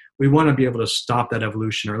species, we want to be able to stop that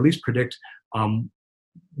evolution, or at least predict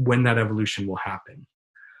when that evolution will happen.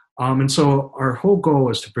 And so our whole goal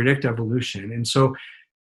is to predict evolution. And so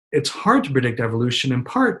it's hard to predict evolution in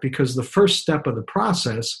part because the first step of the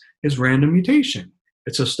process is random mutation.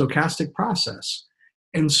 It's a stochastic process.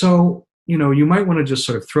 And so, you might want to just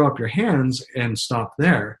sort of throw up your hands and stop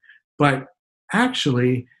there. But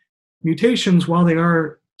actually, mutations, while they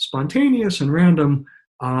are spontaneous and random,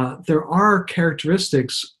 there are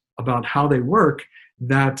characteristics about how they work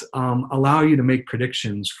that allow you to make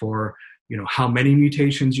predictions for how many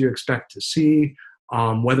mutations you expect to see,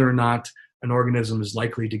 whether or not an organism is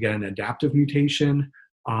likely to get an adaptive mutation,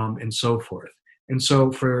 and so forth. And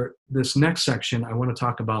so for this next section, I want to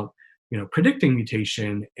talk about predicting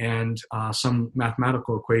mutation and some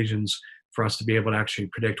mathematical equations for us to be able to actually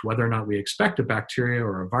predict whether or not we expect a bacteria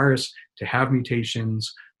or a virus to have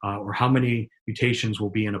mutations, or how many mutations will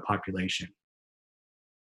be in a population.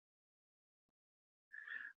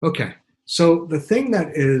 Okay, so the thing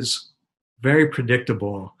that is very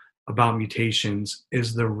predictable about mutations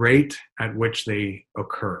is the rate at which they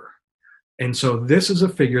occur. And so this is a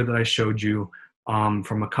figure that I showed you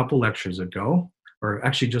from a couple lectures ago, or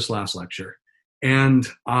actually just last lecture. And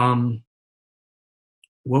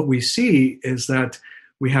what we see is that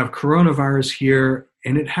we have coronavirus here,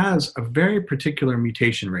 and it has a very particular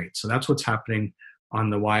mutation rate. So that's what's happening on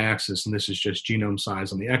the y-axis, and this is just genome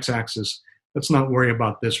size on the x-axis. Let's not worry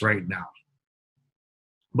about this right now.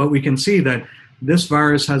 But we can see that this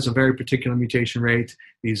virus has a very particular mutation rate.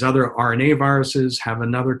 These other RNA viruses have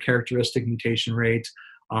another characteristic mutation rate.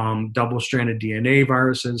 Double-stranded DNA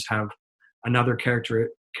viruses have another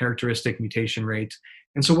characteristic mutation rate.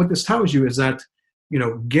 And so what this tells you is that,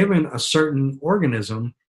 given a certain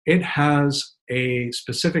organism, it has a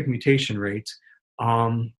specific mutation rate,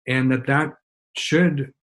 and that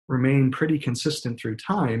should remain pretty consistent through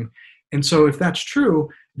time. And so if that's true,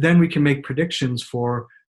 then we can make predictions for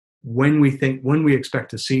when we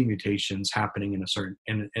expect to see mutations happening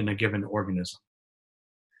in a given organism.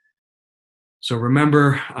 So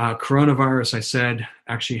remember, coronavirus, I said,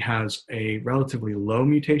 actually has a relatively low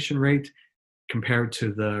mutation rate compared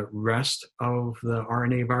to the rest of the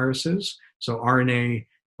RNA viruses. So RNA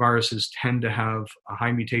viruses tend to have a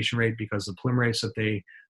high mutation rate because the polymerase that they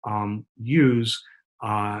use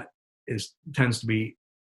tends to be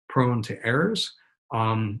prone to errors.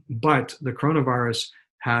 But the coronavirus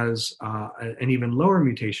has an even lower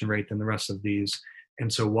mutation rate than the rest of these.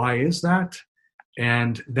 And so why is that?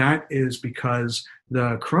 And that is because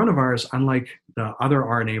the coronavirus, unlike the other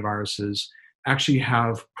RNA viruses, actually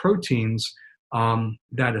have proteins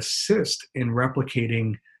that assist in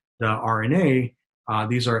replicating the RNA.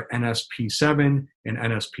 These are NSP7 and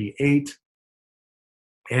NSP8.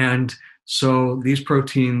 And so these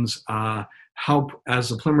proteins help as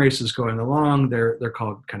the polymerase is going along. They're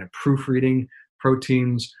called kind of proofreading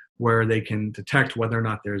proteins, where they can detect whether or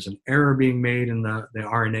not there's an error being made in the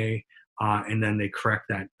RNA, and then they correct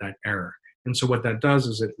that error. And so what that does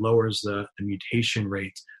is it lowers the mutation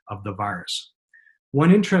rate of the virus.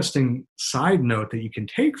 One interesting side note that you can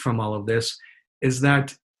take from all of this is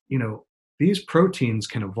that, these proteins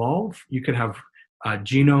can evolve. You could have a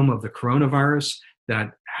genome of the coronavirus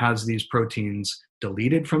that has these proteins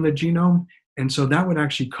deleted from the genome. And so that would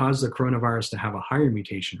actually cause the coronavirus to have a higher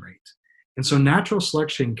mutation rate. And so natural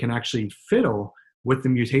selection can actually fiddle with the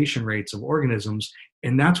mutation rates of organisms,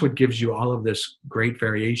 and that's what gives you all of this great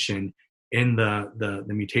variation in the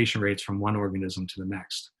mutation rates from one organism to the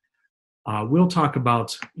next. We'll talk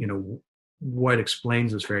about what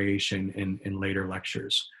explains this variation in later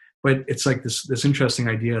lectures. But it's like this interesting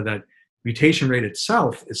idea that mutation rate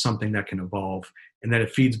itself is something that can evolve, and that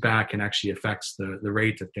it feeds back and actually affects the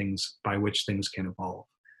rate by which things can evolve.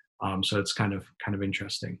 So it's kind of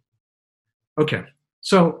interesting. Okay,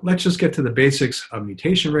 so let's just get to the basics of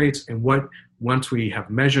mutation rates and once we have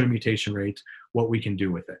measured a mutation rate, what we can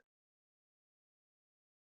do with it.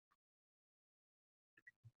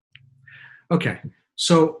 Okay,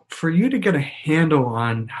 so for you to get a handle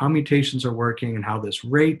on how mutations are working and how this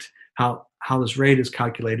rate is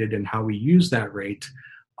calculated and how we use that rate,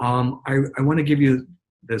 I want to give you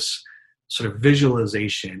this sort of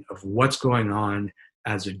visualization of what's going on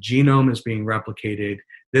as a genome is being replicated.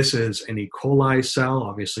 This is an E. coli cell,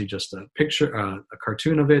 obviously just a picture, a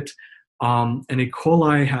cartoon of it. An E.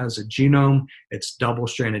 coli has a genome. It's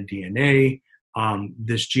double-stranded DNA.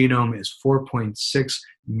 This genome is 4.6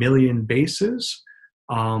 million bases.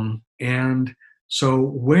 And so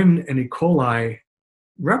when an E. coli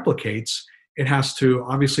replicates, it has to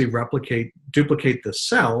obviously duplicate the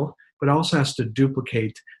cell, but also has to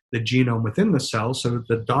duplicate the genome within the cell so that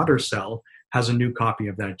the daughter cell has a new copy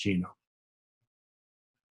of that genome.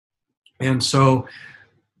 And so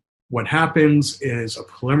what happens is a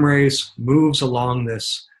polymerase moves along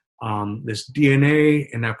this this DNA,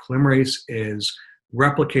 and that polymerase is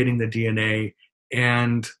replicating the DNA,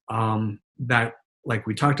 and that, like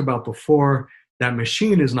we talked about before, that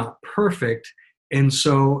machine is not perfect, and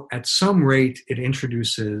so at some rate it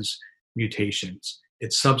introduces mutations.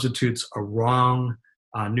 It substitutes a wrong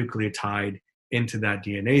nucleotide into that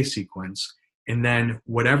DNA sequence, and then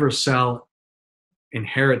whatever cell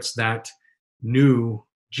inherits that new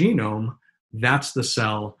genome, that's the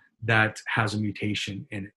cell that has a mutation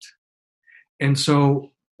in it. And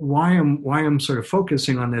so why I'm sort of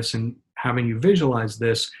focusing on this and having you visualize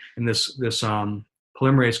this, and this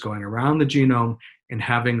polymerase going around the genome and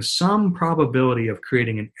having some probability of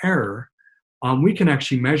creating an error, we can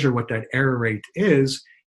actually measure what that error rate is,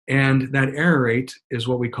 and that error rate is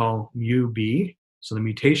what we call μb. So the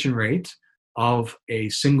mutation rate of a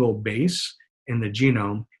single base in the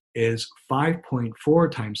genome is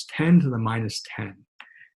 5.4 times 10 to the minus 10.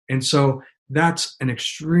 And so that's an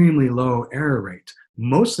extremely low error rate.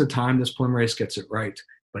 Most of the time, this polymerase gets it right,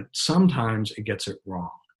 but sometimes it gets it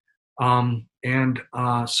wrong.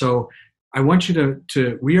 So I want you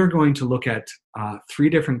we are going to look at 3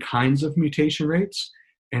 different kinds of mutation rates.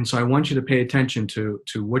 And so I want you to pay attention to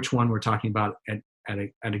which one we're talking about at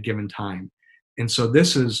a given time. And so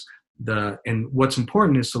this is and what's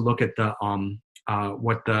important is to look at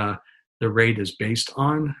what the rate is based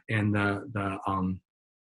on, and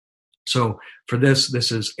so for this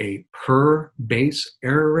is a per base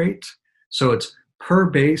error rate. So it's per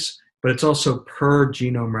base, but it's also per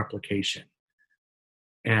genome replication.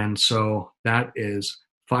 And so that is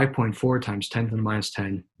 5.4 times 10 to the minus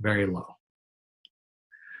 10, very low.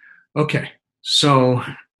 Okay, so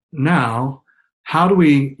now how do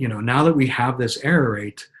we, now that we have this error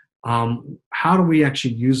rate, how do we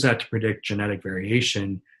actually use that to predict genetic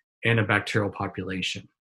variation in a bacterial population?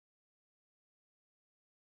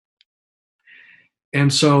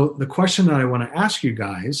 And so the question that I want to ask you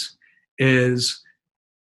guys is,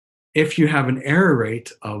 if you have an error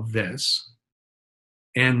rate of this,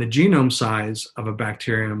 and the genome size of a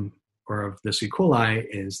bacterium or of this E. coli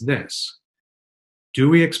is this, do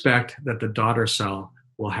we expect that the daughter cell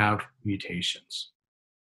will have mutations?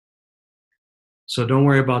 So don't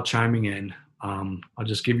worry about chiming in. I'll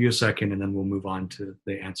just give you a second and then we'll move on to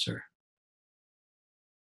the answer.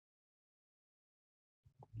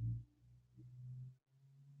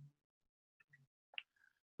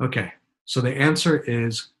 Okay, so the answer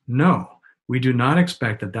is no. We do not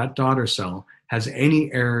expect that daughter cell has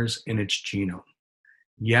any errors in its genome.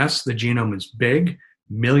 Yes, the genome is big,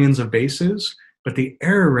 millions of bases, but the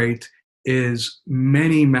error rate is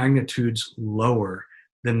many magnitudes lower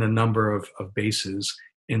than the number of bases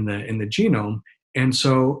in the genome. And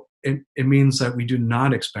so it means that we do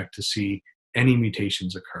not expect to see any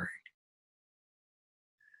mutations occurring.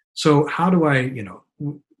 So how do I,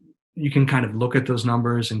 you can kind of look at those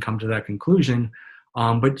numbers and come to that conclusion,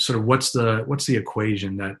 but sort of what's the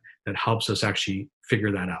equation that helps us actually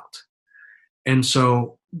figure that out? And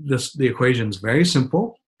so the equation is very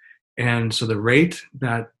simple. And so the rate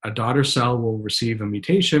that a daughter cell will receive a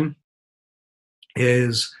mutation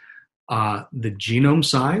is the genome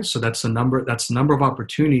size. So that's the number of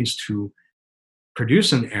opportunities to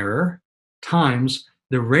produce an error times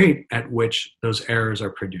the rate at which those errors are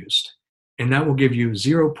produced. And that will give you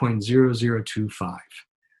 0.0025.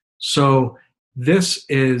 So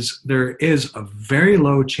there is a very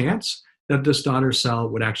low chance that this daughter cell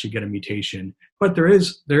would actually get a mutation, but there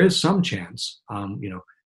is some chance.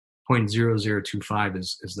 0.0025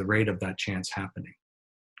 is the rate of that chance happening.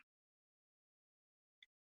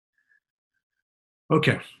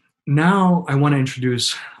 Okay, now I want to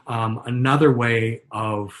introduce another way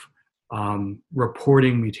of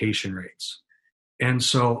reporting mutation rates. And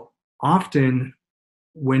so often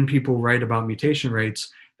when people write about mutation rates,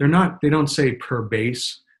 they don't say per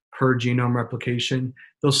base, per genome replication.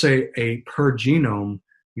 They'll say a per genome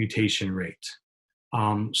mutation rate.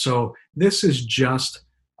 So this is just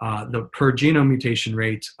the per genome mutation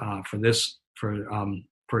rate for E.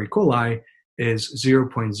 coli is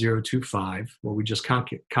 0.025, what we just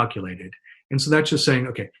calculated. And so that's just saying,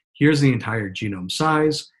 okay, here's the entire genome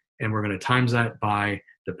size, and we're going to times that by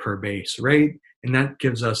the per base rate, and that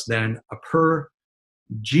gives us then a per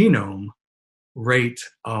genome rate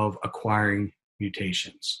of acquiring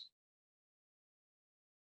mutations.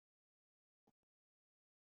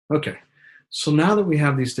 Okay, so now that we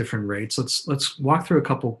have these different rates, let's walk through a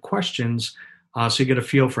couple questions so you get a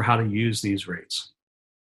feel for how to use these rates.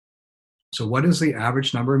 So what is the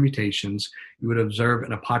average number of mutations you would observe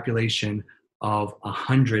in a population of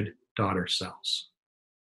 100 daughter cells?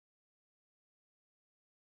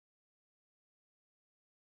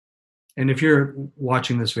 And if you're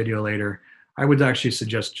watching this video later, I would actually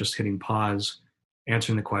suggest just hitting pause,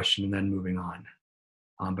 answering the question, and then moving on.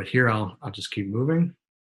 But here I'll just keep moving.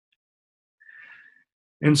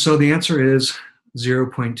 And so the answer is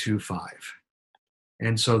 0.25.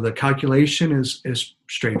 And so the calculation is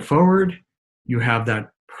straightforward. You have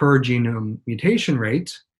that per genome mutation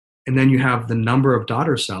rate, and then you have the number of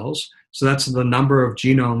daughter cells. So that's the number of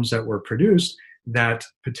genomes that were produced that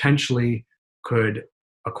potentially could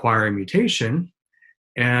acquire a mutation.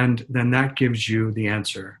 And then that gives you the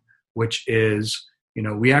answer, which is,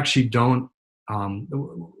 we actually don't,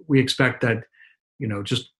 we expect that,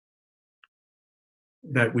 just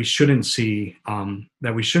that we shouldn't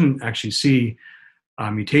actually see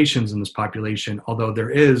mutations in this population, although there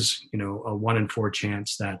is, a 1 in 4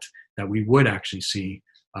 chance that we would actually see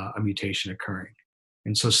a mutation occurring.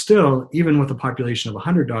 And so still, even with a population of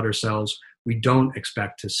 100 daughter cells, we don't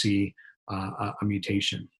expect to see a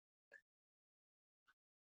mutation.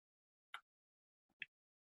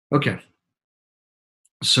 Okay,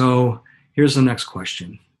 so here's the next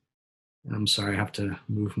question. I'm sorry, I have to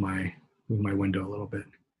move my window a little bit.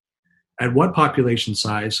 At what population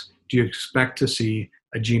size do you expect to see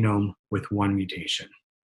a genome with 1 mutation?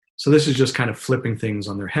 So this is just kind of flipping things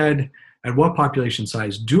on their head. At what population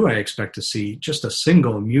size do I expect to see just a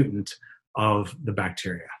single mutant of the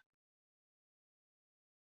bacteria?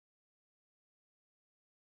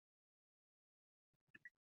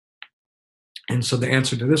 And so the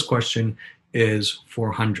answer to this question is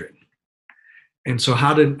 400. And so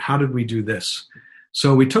how did we do this?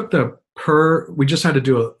 So we took we just had to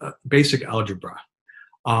do a basic algebra.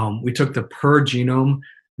 We took the per genome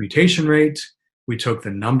mutation rate. We took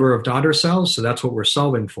the number of daughter cells. So that's what we're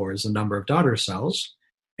solving for, is the number of daughter cells.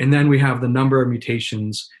 And then we have the number of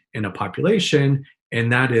mutations in a population,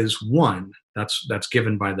 and that is 1. That's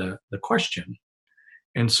given by the question.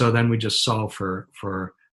 And so then we just solve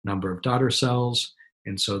for number of daughter cells.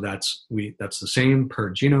 And so that's the same per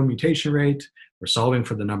genome mutation rate. We're solving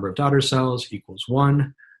for the number of daughter cells equals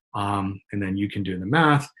 1. And then you can do the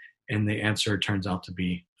math, and the answer turns out to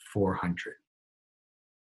be 400.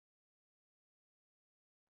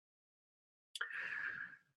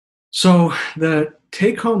 So the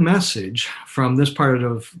take-home message from this part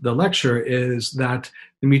of the lecture is that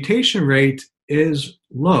the mutation rate is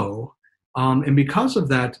low, and because of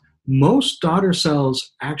that, most daughter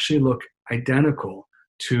cells actually look identical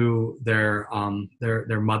to their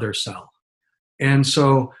mother cell. And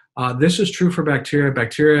so this is true for bacteria.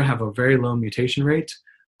 Bacteria have a very low mutation rate.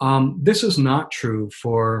 This is not true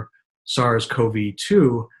for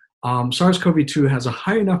SARS-CoV-2. SARS-CoV-2 has a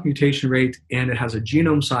high enough mutation rate, and it has a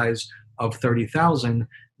genome size of 30,000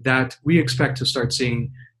 that we expect to start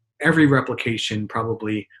seeing every replication,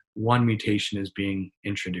 probably 1 mutation is being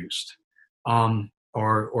introduced,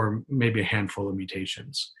 or maybe a handful of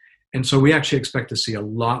mutations. And so we actually expect to see a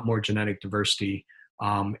lot more genetic diversity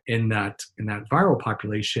in that viral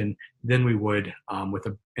population than we would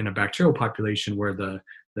in a bacterial population where the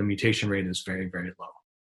mutation rate is very, very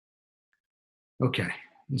low. Okay,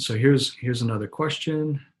 and so here's another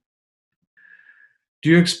question. Do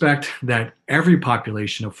you expect that every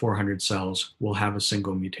population of 400 cells will have a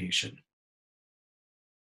single mutation?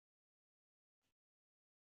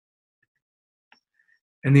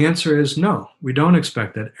 And the answer is no. We don't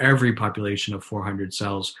expect that every population of 400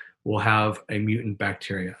 cells will have a mutant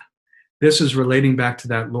bacteria. This is relating back to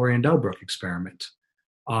that Lori and Delbruck experiment.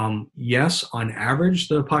 Yes, on average,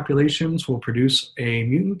 the populations will produce a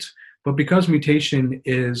mutant, but because mutation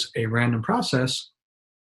is a random process,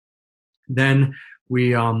 then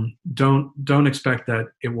we don't expect that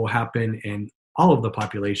it will happen in all of the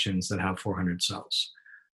populations that have 400 cells.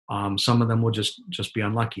 Some of them will just be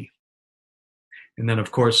unlucky. And then,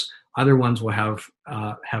 of course, other ones will have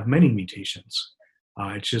many mutations.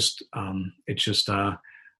 It's just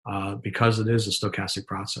because it is a stochastic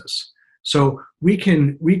process. So we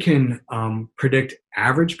can predict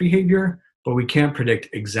average behavior, but we can't predict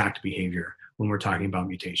exact behavior when we're talking about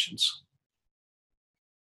mutations.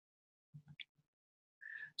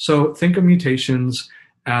 So think of mutations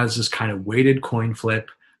as this kind of weighted coin flip.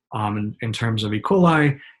 In terms of E.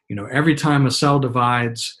 coli, every time a cell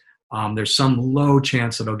divides, there's some low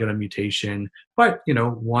chance that it'll get a mutation, but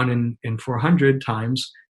 1 in 400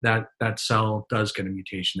 times that cell does get a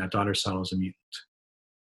mutation. That daughter cell is a mutant.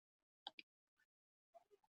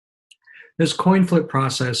 This coin flip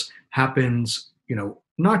process happens,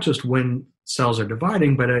 not just when cells are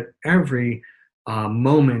dividing, but at every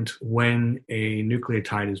moment when a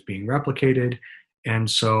nucleotide is being replicated. And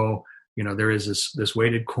so, there is this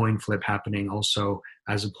weighted coin flip happening also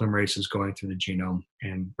as the polymerase is going through the genome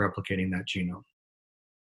and replicating that genome.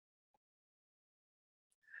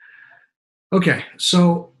 Okay,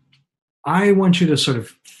 so I want you to sort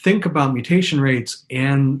of think about mutation rates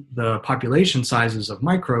and the population sizes of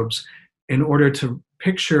microbes in order to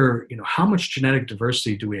picture, how much genetic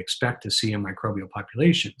diversity do we expect to see in microbial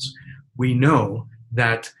populations. We know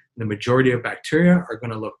that the majority of bacteria are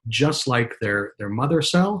going to look just like their mother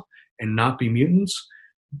cell and not be mutants,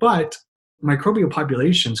 but microbial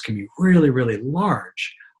populations can be really, really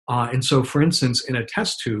large. And so, for instance, in a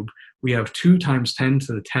test tube, we have 2 times 10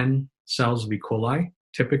 to the 10 cells of E. coli,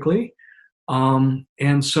 typically.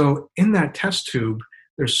 And so in that test tube,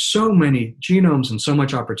 there's so many genomes and so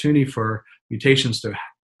much opportunity for mutations to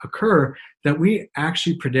occur that we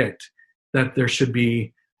actually predict that there should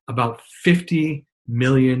be about 50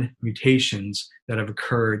 million mutations that have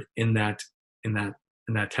occurred in that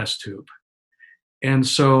test tube. And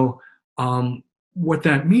so what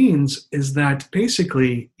that means is that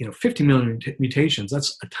basically, 50 million mutations,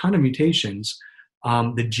 that's a ton of mutations.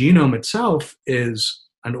 The genome itself is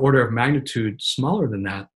an order of magnitude smaller than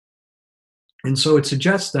that. And so it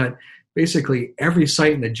suggests that basically every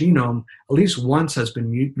site in the genome at least once has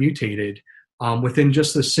been mutated within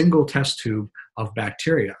just a single test tube of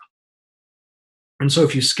bacteria. And so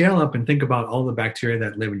if you scale up and think about all the bacteria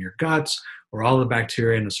that live in your guts or all the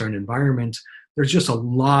bacteria in a certain environment, there's just a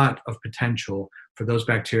lot of potential for those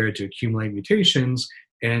bacteria to accumulate mutations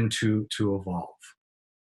and to evolve.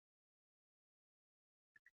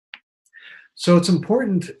 So it's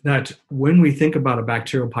important that when we think about a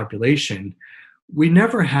bacterial population, we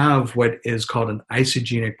never have what is called an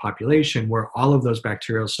isogenic population where all of those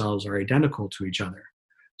bacterial cells are identical to each other.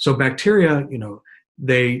 So bacteria,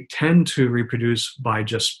 they tend to reproduce by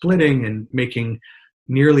just splitting and making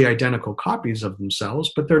nearly identical copies of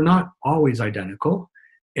themselves, but they're not always identical.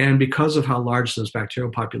 And because of how large those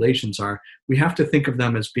bacterial populations are, we have to think of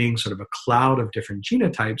them as being sort of a cloud of different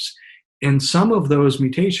genotypes. And some of those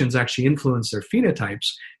mutations actually influence their phenotypes.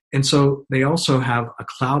 And so they also have a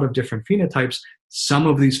cloud of different phenotypes. Some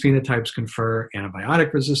of these phenotypes confer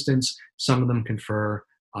antibiotic resistance. Some of them confer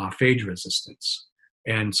phage resistance.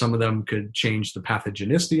 And some of them could change the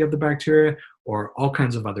pathogenicity of the bacteria or all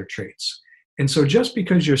kinds of other traits. And so just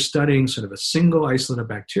because you're studying sort of a single isolate of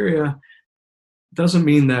bacteria doesn't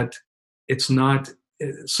mean that it's not,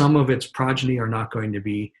 some of its progeny are not going to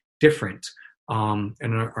be different. And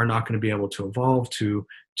are not going to be able to evolve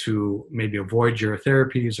to maybe avoid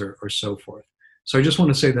urotherapies or so forth. So I just want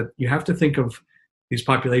to say that you have to think of these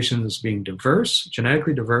populations as being diverse,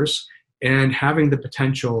 genetically diverse, and having the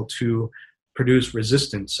potential to produce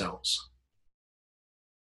resistant cells.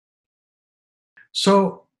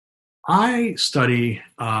 So I study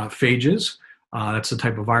phages. That's the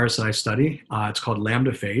type of virus that I study. It's called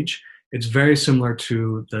lambda phage. It's very similar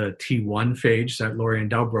to the T1 phage that Laurie and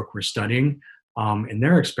Delbrook were studying in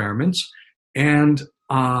their experiments. And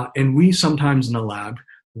we sometimes in the lab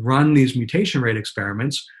run these mutation rate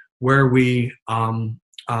experiments where we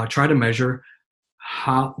try to measure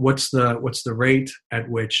what's the rate at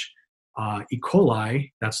which E.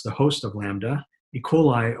 coli, that's the host of lambda, E.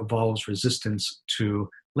 coli evolves resistance to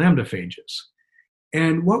lambda phages.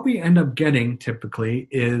 And what we end up getting typically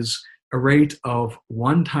is a rate of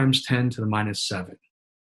 1 times 10 to the minus 7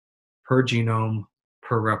 per genome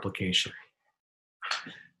per replication.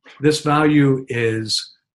 This value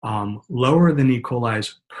is lower than E.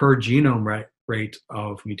 coli's per genome rate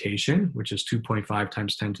of mutation, which is 2.5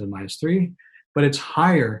 times 10 to the minus 3, but it's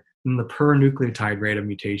higher than the per nucleotide rate of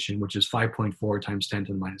mutation, which is 5.4 times 10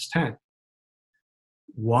 to the minus 10.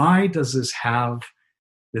 Why does this have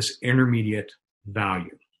this intermediate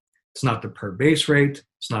value? It's not the per base rate,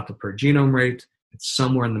 it's not the per genome rate, it's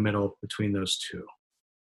somewhere in the middle between those two.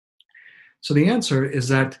 So the answer is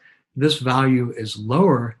that this value is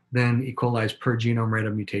lower than E. coli's per genome rate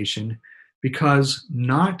of mutation because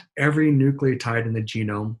not every nucleotide in the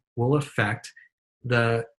genome will affect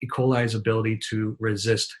the E. coli's ability to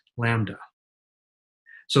resist lambda.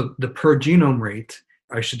 So the per genome rate,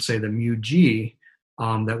 I should say the mu-G,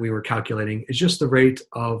 that we were calculating is just the rate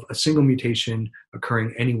of a single mutation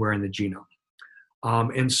occurring anywhere in the genome.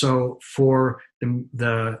 And so for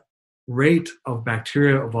the rate of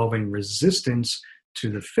bacteria evolving resistance to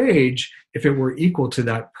the phage, if it were equal to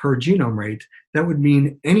that per genome rate, that would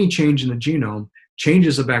mean any change in the genome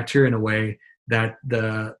changes the bacteria in a way that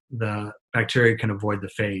the bacteria can avoid the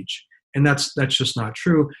phage. And that's just not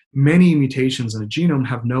true. Many mutations in the genome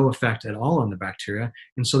have no effect at all on the bacteria,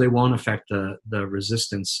 and so they won't affect the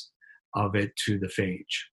resistance of it to the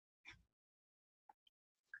phage.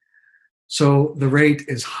 So the rate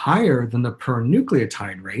is higher than the per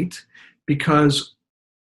nucleotide rate because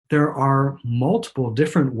there are multiple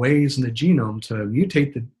different ways in the genome to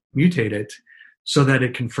mutate it so that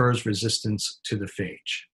it confers resistance to the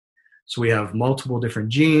phage. So we have multiple different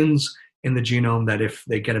genes in the genome that if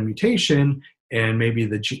they get a mutation and maybe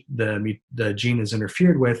the gene is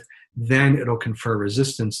interfered with, then it'll confer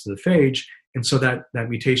resistance to the phage. And so that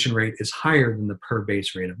mutation rate is higher than the per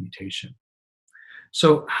base rate of mutation.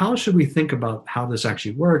 So how should we think about how this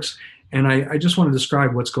actually works? And I just want to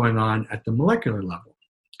describe what's going on at the molecular level.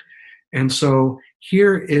 And so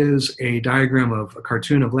here is a diagram of a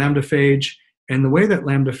cartoon of lambda-phage. And the way that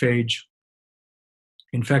lambda-phage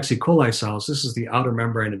infects E. coli cells, this is the outer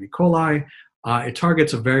membrane of E. coli. It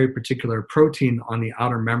targets a very particular protein on the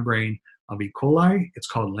outer membrane of E. coli. It's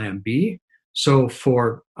called LAMB. So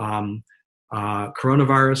for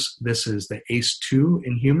coronavirus, this is the ACE2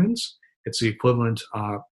 in humans. It's the equivalent.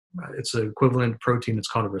 It's an equivalent protein. It's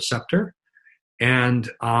called a receptor, and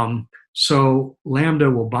so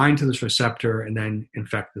lambda will bind to this receptor and then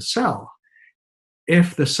infect the cell.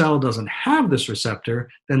 If the cell doesn't have this receptor,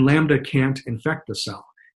 then lambda can't infect the cell.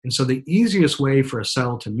 And so the easiest way for a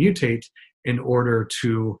cell to mutate in order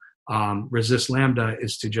to resist lambda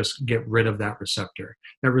is to just get rid of that receptor.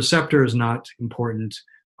 That receptor is not important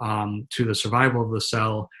to the survival of the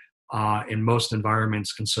cell in most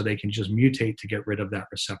environments, and so they can just mutate to get rid of that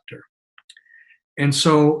receptor. And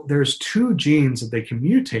so there's two genes that they can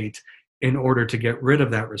mutate in order to get rid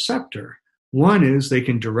of that receptor. One is they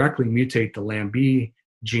can directly mutate the LAMB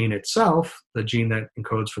gene itself, the gene that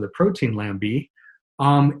encodes for the protein LAMB,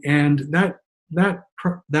 and that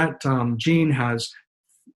gene has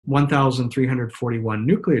 1,341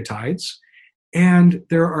 nucleotides, and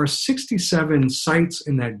there are 67 sites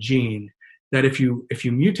in that gene that if you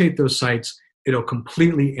mutate those sites, it'll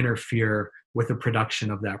completely interfere with the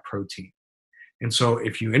production of that protein. And so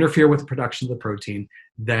if you interfere with the production of the protein,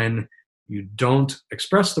 then you don't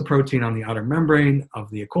express the protein on the outer membrane of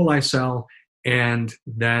the E. coli cell, and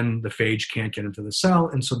then the phage can't get into the cell,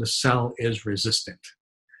 and so the cell is resistant.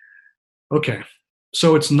 Okay,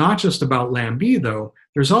 so it's not just about LAMB, though.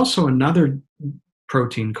 There's also another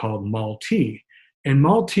protein called MALT. And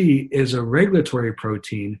MALT is a regulatory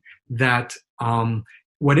protein that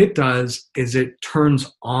what it does is it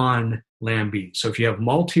turns on LAMB. So if you have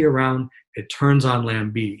MALT around, it turns on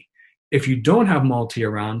LAMB. If you don't have MALT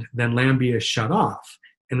around, then LAMB is shut off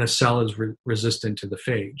and the cell is resistant to the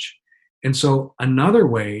phage. And so another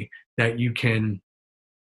way that you can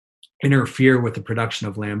interfere with the production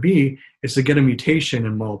of LAMB is to get a mutation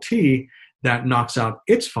in MALT that knocks out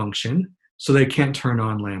its function so they can't turn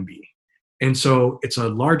on LAMB. And so it's a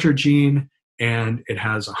larger gene, and it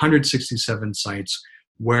has 167 sites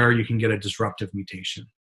where you can get a disruptive mutation.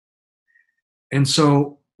 And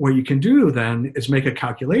so what you can do then is make a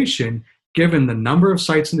calculation, given the number of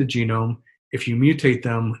sites in the genome. If you mutate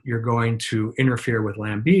them, you're going to interfere with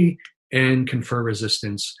LAMB and confer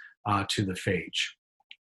resistance to the phage.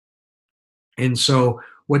 And so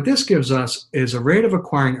what this gives us is a rate of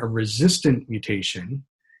acquiring a resistant mutation.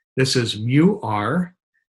 This is mu-R.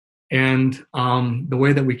 And the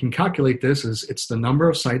way that we can calculate this is it's the number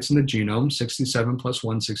of sites in the genome, 67 plus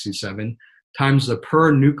 167, times the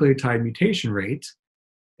per nucleotide mutation rate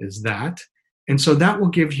is that. And so that will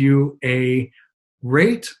give you a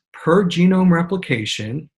rate per genome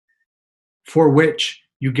replication for which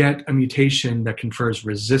you get a mutation that confers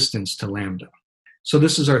resistance to lambda. So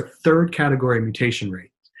this is our third category mutation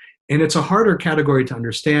rate. And it's a harder category to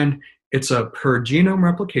understand. It's a per genome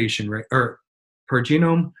replication rate, or per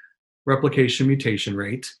genome replication mutation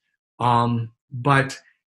rate, but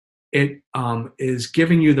it is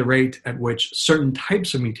giving you the rate at which certain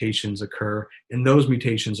types of mutations occur, and those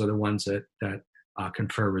mutations are the ones that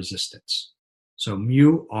confer resistance. So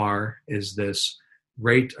mu-R is this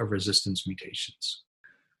rate of resistance mutations.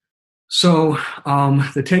 So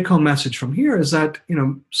the take-home message from here is that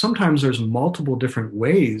sometimes there's multiple different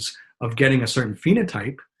ways of getting a certain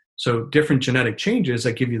phenotype, so different genetic changes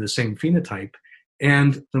that give you the same phenotype.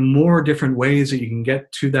 And the more different ways that you can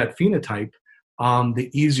get to that phenotype,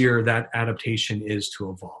 the easier that adaptation is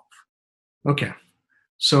to evolve. Okay,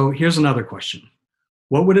 so here's another question.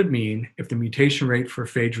 What would it mean if the mutation rate for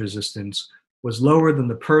phage resistance was lower than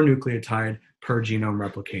the per nucleotide per genome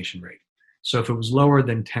replication rate? So if it was lower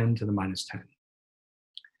than 10 to the minus 10.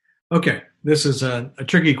 Okay, this is a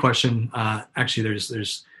tricky question. Actually,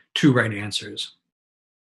 there's two right answers.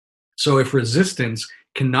 So if resistance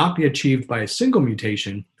cannot be achieved by a single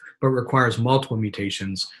mutation, but requires multiple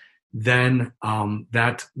mutations, then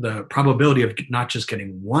that the probability of not just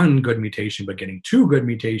getting one good mutation, but getting two good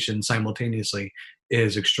mutations simultaneously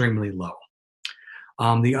is extremely low.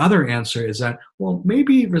 The other answer is that, well,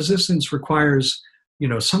 maybe resistance requires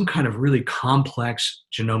some kind of really complex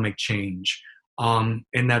genomic change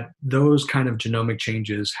and that those kind of genomic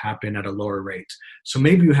changes happen at a lower rate. So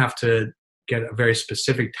maybe you have to get a very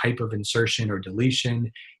specific type of insertion or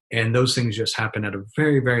deletion, and those things just happen at a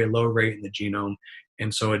very, very low rate in the genome,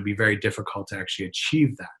 and so it'd be very difficult to actually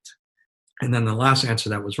achieve that. And then the last answer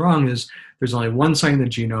that was wrong is there's only one site in the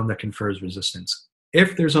genome that confers resistance.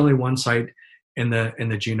 If there's only one site in the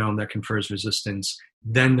genome that confers resistance,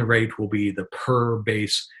 then the rate will be the per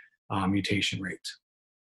base mutation rate.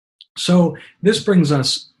 So this brings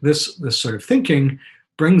us, this sort of thinking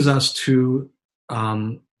brings us to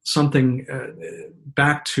something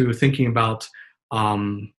back to thinking about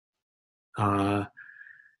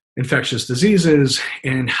infectious diseases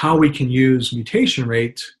and how we can use mutation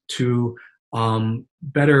rate to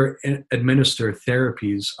better administer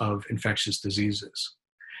therapies of infectious diseases.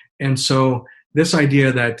 And so this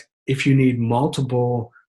idea that if you need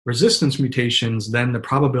multiple resistance mutations, then the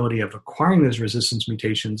probability of acquiring those resistance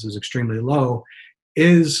mutations is extremely low,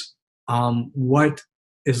 is what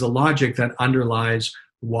is the logic that underlies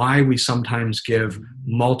why we sometimes give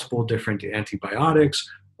multiple different antibiotics,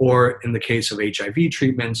 or in the case of HIV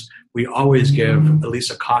treatments, we always give at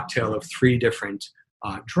least a cocktail of 3 different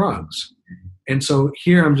drugs. And so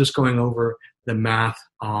here I'm just going over the math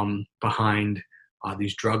behind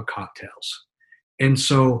these drug cocktails. And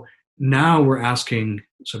so now we're asking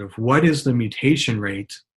sort of what is the mutation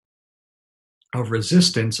rate of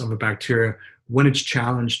resistance of a bacteria when it's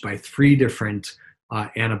challenged by 3 different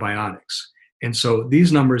antibiotics. And so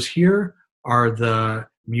these numbers here are the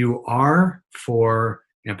mu-R for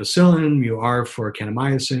ampicillin, mu-R for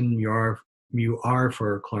kanamycin, mu-R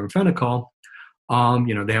for chloramphenicol.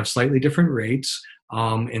 They have slightly different rates.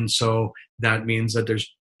 And so that means that there's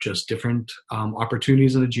just different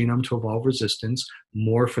opportunities in the genome to evolve resistance,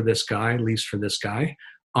 more for this guy, least for this guy.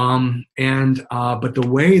 But the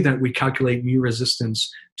way that we calculate mu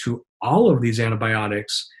resistance to all of these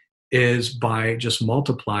antibiotics is by just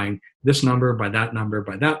multiplying this number by that number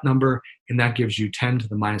by that number, and that gives you 10 to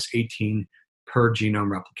the minus 18 per genome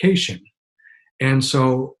replication. And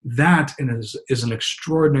so that is an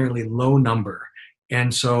extraordinarily low number.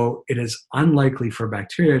 And so it is unlikely for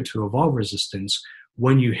bacteria to evolve resistance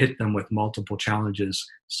when you hit them with multiple challenges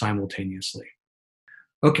simultaneously.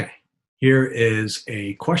 Okay, here is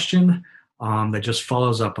a question that just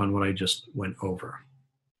follows up on what I just went over.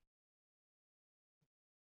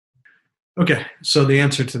 Okay, so the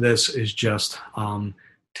answer to this is just 10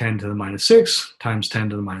 to the minus 6 times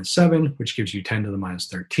 10 to the minus 7, which gives you 10 to the minus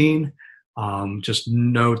 13. Just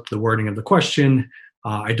note the wording of the question.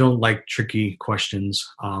 I don't like tricky questions,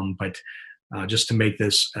 but just to make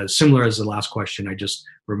this as similar as the last question, I just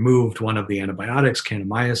removed one of the antibiotics,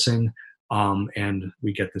 kanamycin, and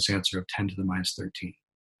we get this answer of 10 to the minus 13.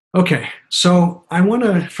 Okay, so I want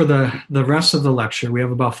to, for the rest of the lecture, we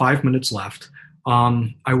have about 5 minutes left.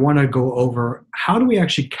 I want to go over how do we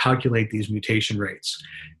actually calculate these mutation rates.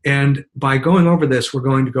 And by going over this, we're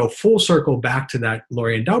going to go full circle back to that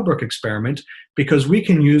Laurie and Dalbrook experiment, because we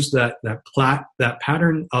can use that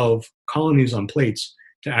pattern of colonies on plates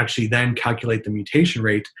to actually then calculate the mutation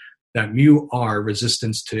rate, that mu-R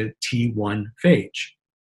resistance to T1 phage.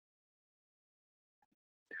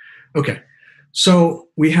 Okay, so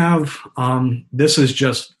we have, this is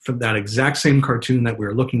just from that exact same cartoon that we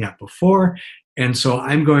were looking at before. And so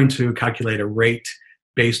I'm going to calculate a rate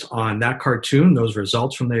based on that cartoon, those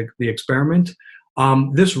results from the experiment.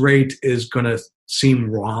 This rate is going to seem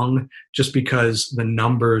wrong just because the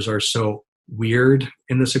numbers are so weird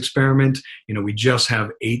in this experiment. We just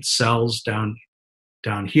have 8 cells down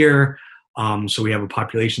here. So we have a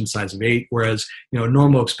population size of 8, whereas, a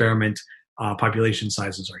normal experiment, population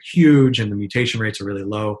sizes are huge and the mutation rates are really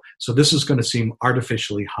low. So this is going to seem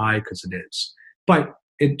artificially high because it is. But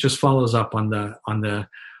it just follows up on the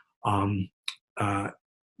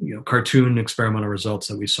cartoon experimental results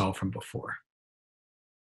that we saw from before.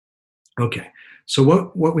 Okay, so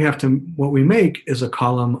what we make is a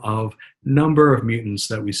column of number of mutants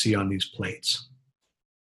that we see on these plates.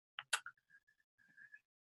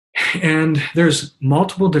 And there's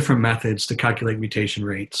multiple different methods to calculate mutation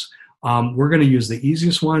rates. We're going to use the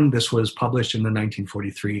easiest one. This was published in the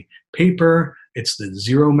 1943 paper. It's the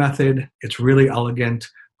 0 method. It's really elegant.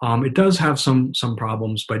 It does have some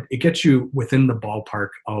problems, but it gets you within the ballpark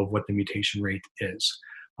of what the mutation rate is.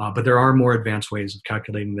 But there are more advanced ways of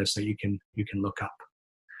calculating this that you can look up.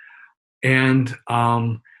 And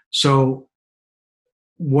so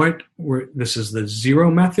this is the 0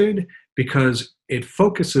 method because it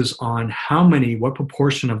focuses on what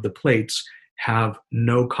proportion of the plates have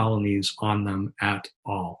no colonies on them at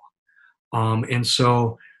all. And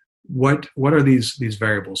so what are these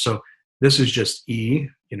variables? So This is just E,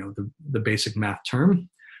 the basic math term.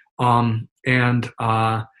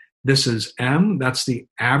 This is M. That's the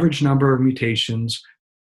average number of mutations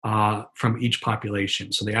from each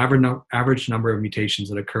population. So the average number of mutations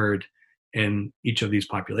that occurred in each of these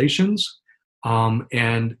populations.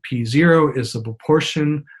 And P0 is the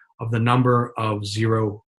proportion of the number of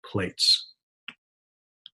zero plates.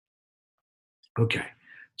 Okay,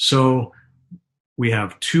 so we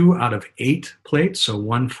have 2 out of 8 plates, so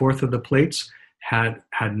 1/4 of the plates had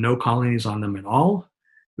no colonies on them at all.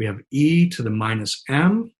 We have E to the minus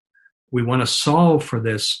M. We want to solve for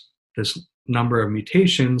this number of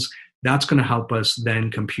mutations. That's going to help us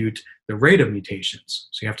then compute the rate of mutations.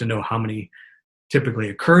 So you have to know how many typically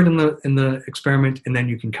occurred in the experiment, and then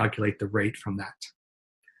you can calculate the rate from that.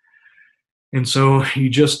 And so you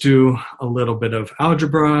just do a little bit of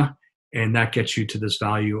algebra, and that gets you to this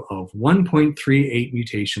value of 1.38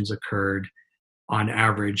 mutations occurred on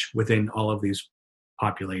average within all of these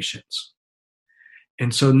populations.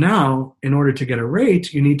 And so now, in order to get a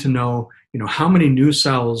rate, you need to know, how many new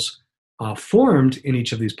cells formed in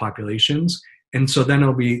each of these populations. And so then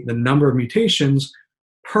it'll be the number of mutations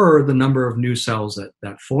per the number of new cells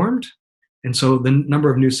that formed. And so the number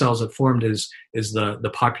of new cells that formed is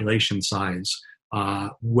the population size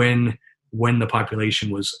when the population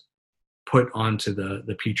was put onto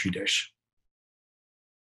the Petri dish.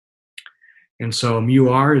 And so mu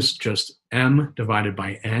r is just M divided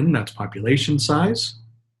by N, that's population size.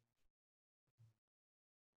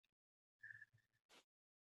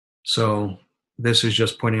 So this is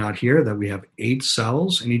just pointing out here that we have 8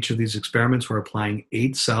 cells. In each of these experiments, we're applying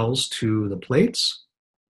 8 cells to the plates.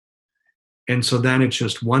 And so then it's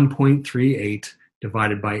just 1.38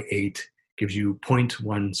 divided by 8 gives you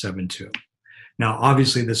 0.172. Now,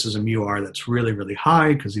 obviously, this is a mu r that's really, really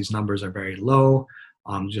high because these numbers are very low,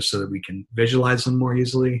 just so that we can visualize them more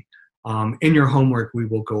easily. In your homework, we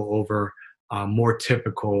will go over more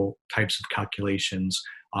typical types of calculations.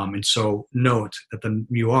 And so note that the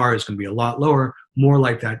mu r is going to be a lot lower, more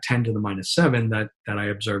like that 10 to the minus 7 that I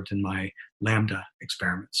observed in my lambda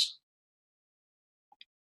experiments.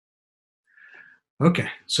 Okay,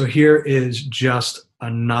 so here is just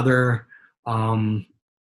another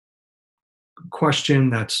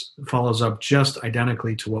question that follows up just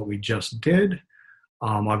identically to what we just did.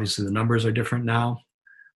 Obviously, the numbers are different now.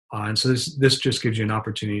 And so this just gives you an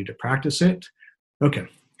opportunity to practice it. Okay,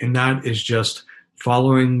 and that is just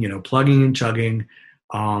following, plugging and chugging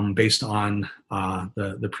based on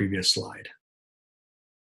the previous slide.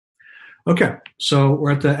 Okay, so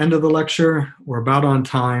we're at the end of the lecture. We're about on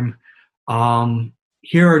time.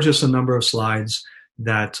 Here are just a number of slides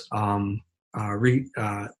that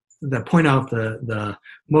that point out the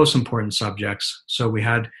most important subjects. So we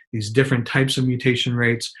had these different types of mutation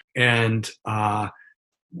rates, and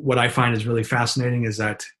what I find is really fascinating is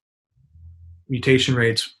that mutation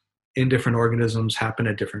rates in different organisms happen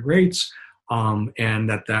at different rates, and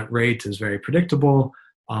that rate is very predictable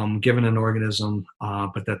given an organism,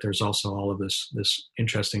 but that there's also all of this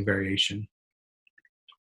interesting variation.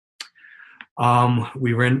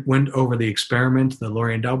 We went over the experiment, the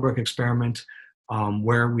Lorien-Delbruck experiment,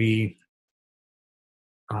 where we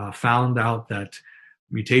found out that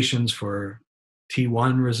mutations for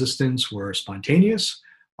T1 resistance were spontaneous,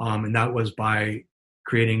 and that was by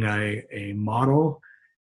creating a model,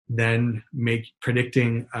 then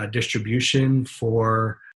predicting a distribution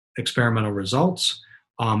for experimental results,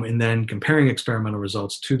 and then comparing experimental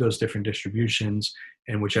results to those different distributions,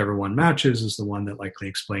 and whichever one matches is the one that likely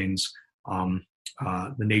explains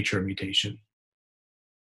the nature of mutation.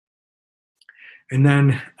 And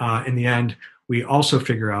then in the end, we also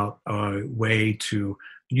figure out a way to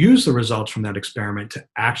use the results from that experiment to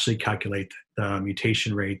actually calculate the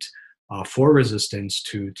mutation rate for resistance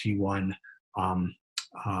to T1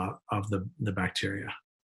 of the bacteria.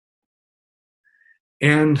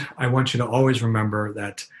 And I want you to always remember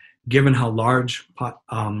that given how large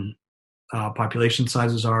population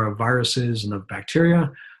sizes are of viruses and of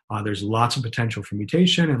bacteria, there's lots of potential for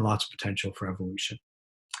mutation and lots of potential for evolution.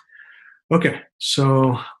 Okay,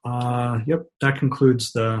 so that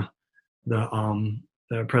concludes the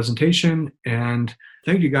presentation, and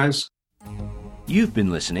thank you guys. You've been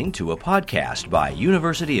listening to a podcast by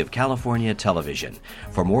University of California Television.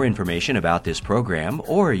 For more information about this program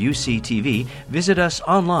or UCTV, visit us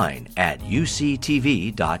online at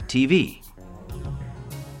uctv.tv.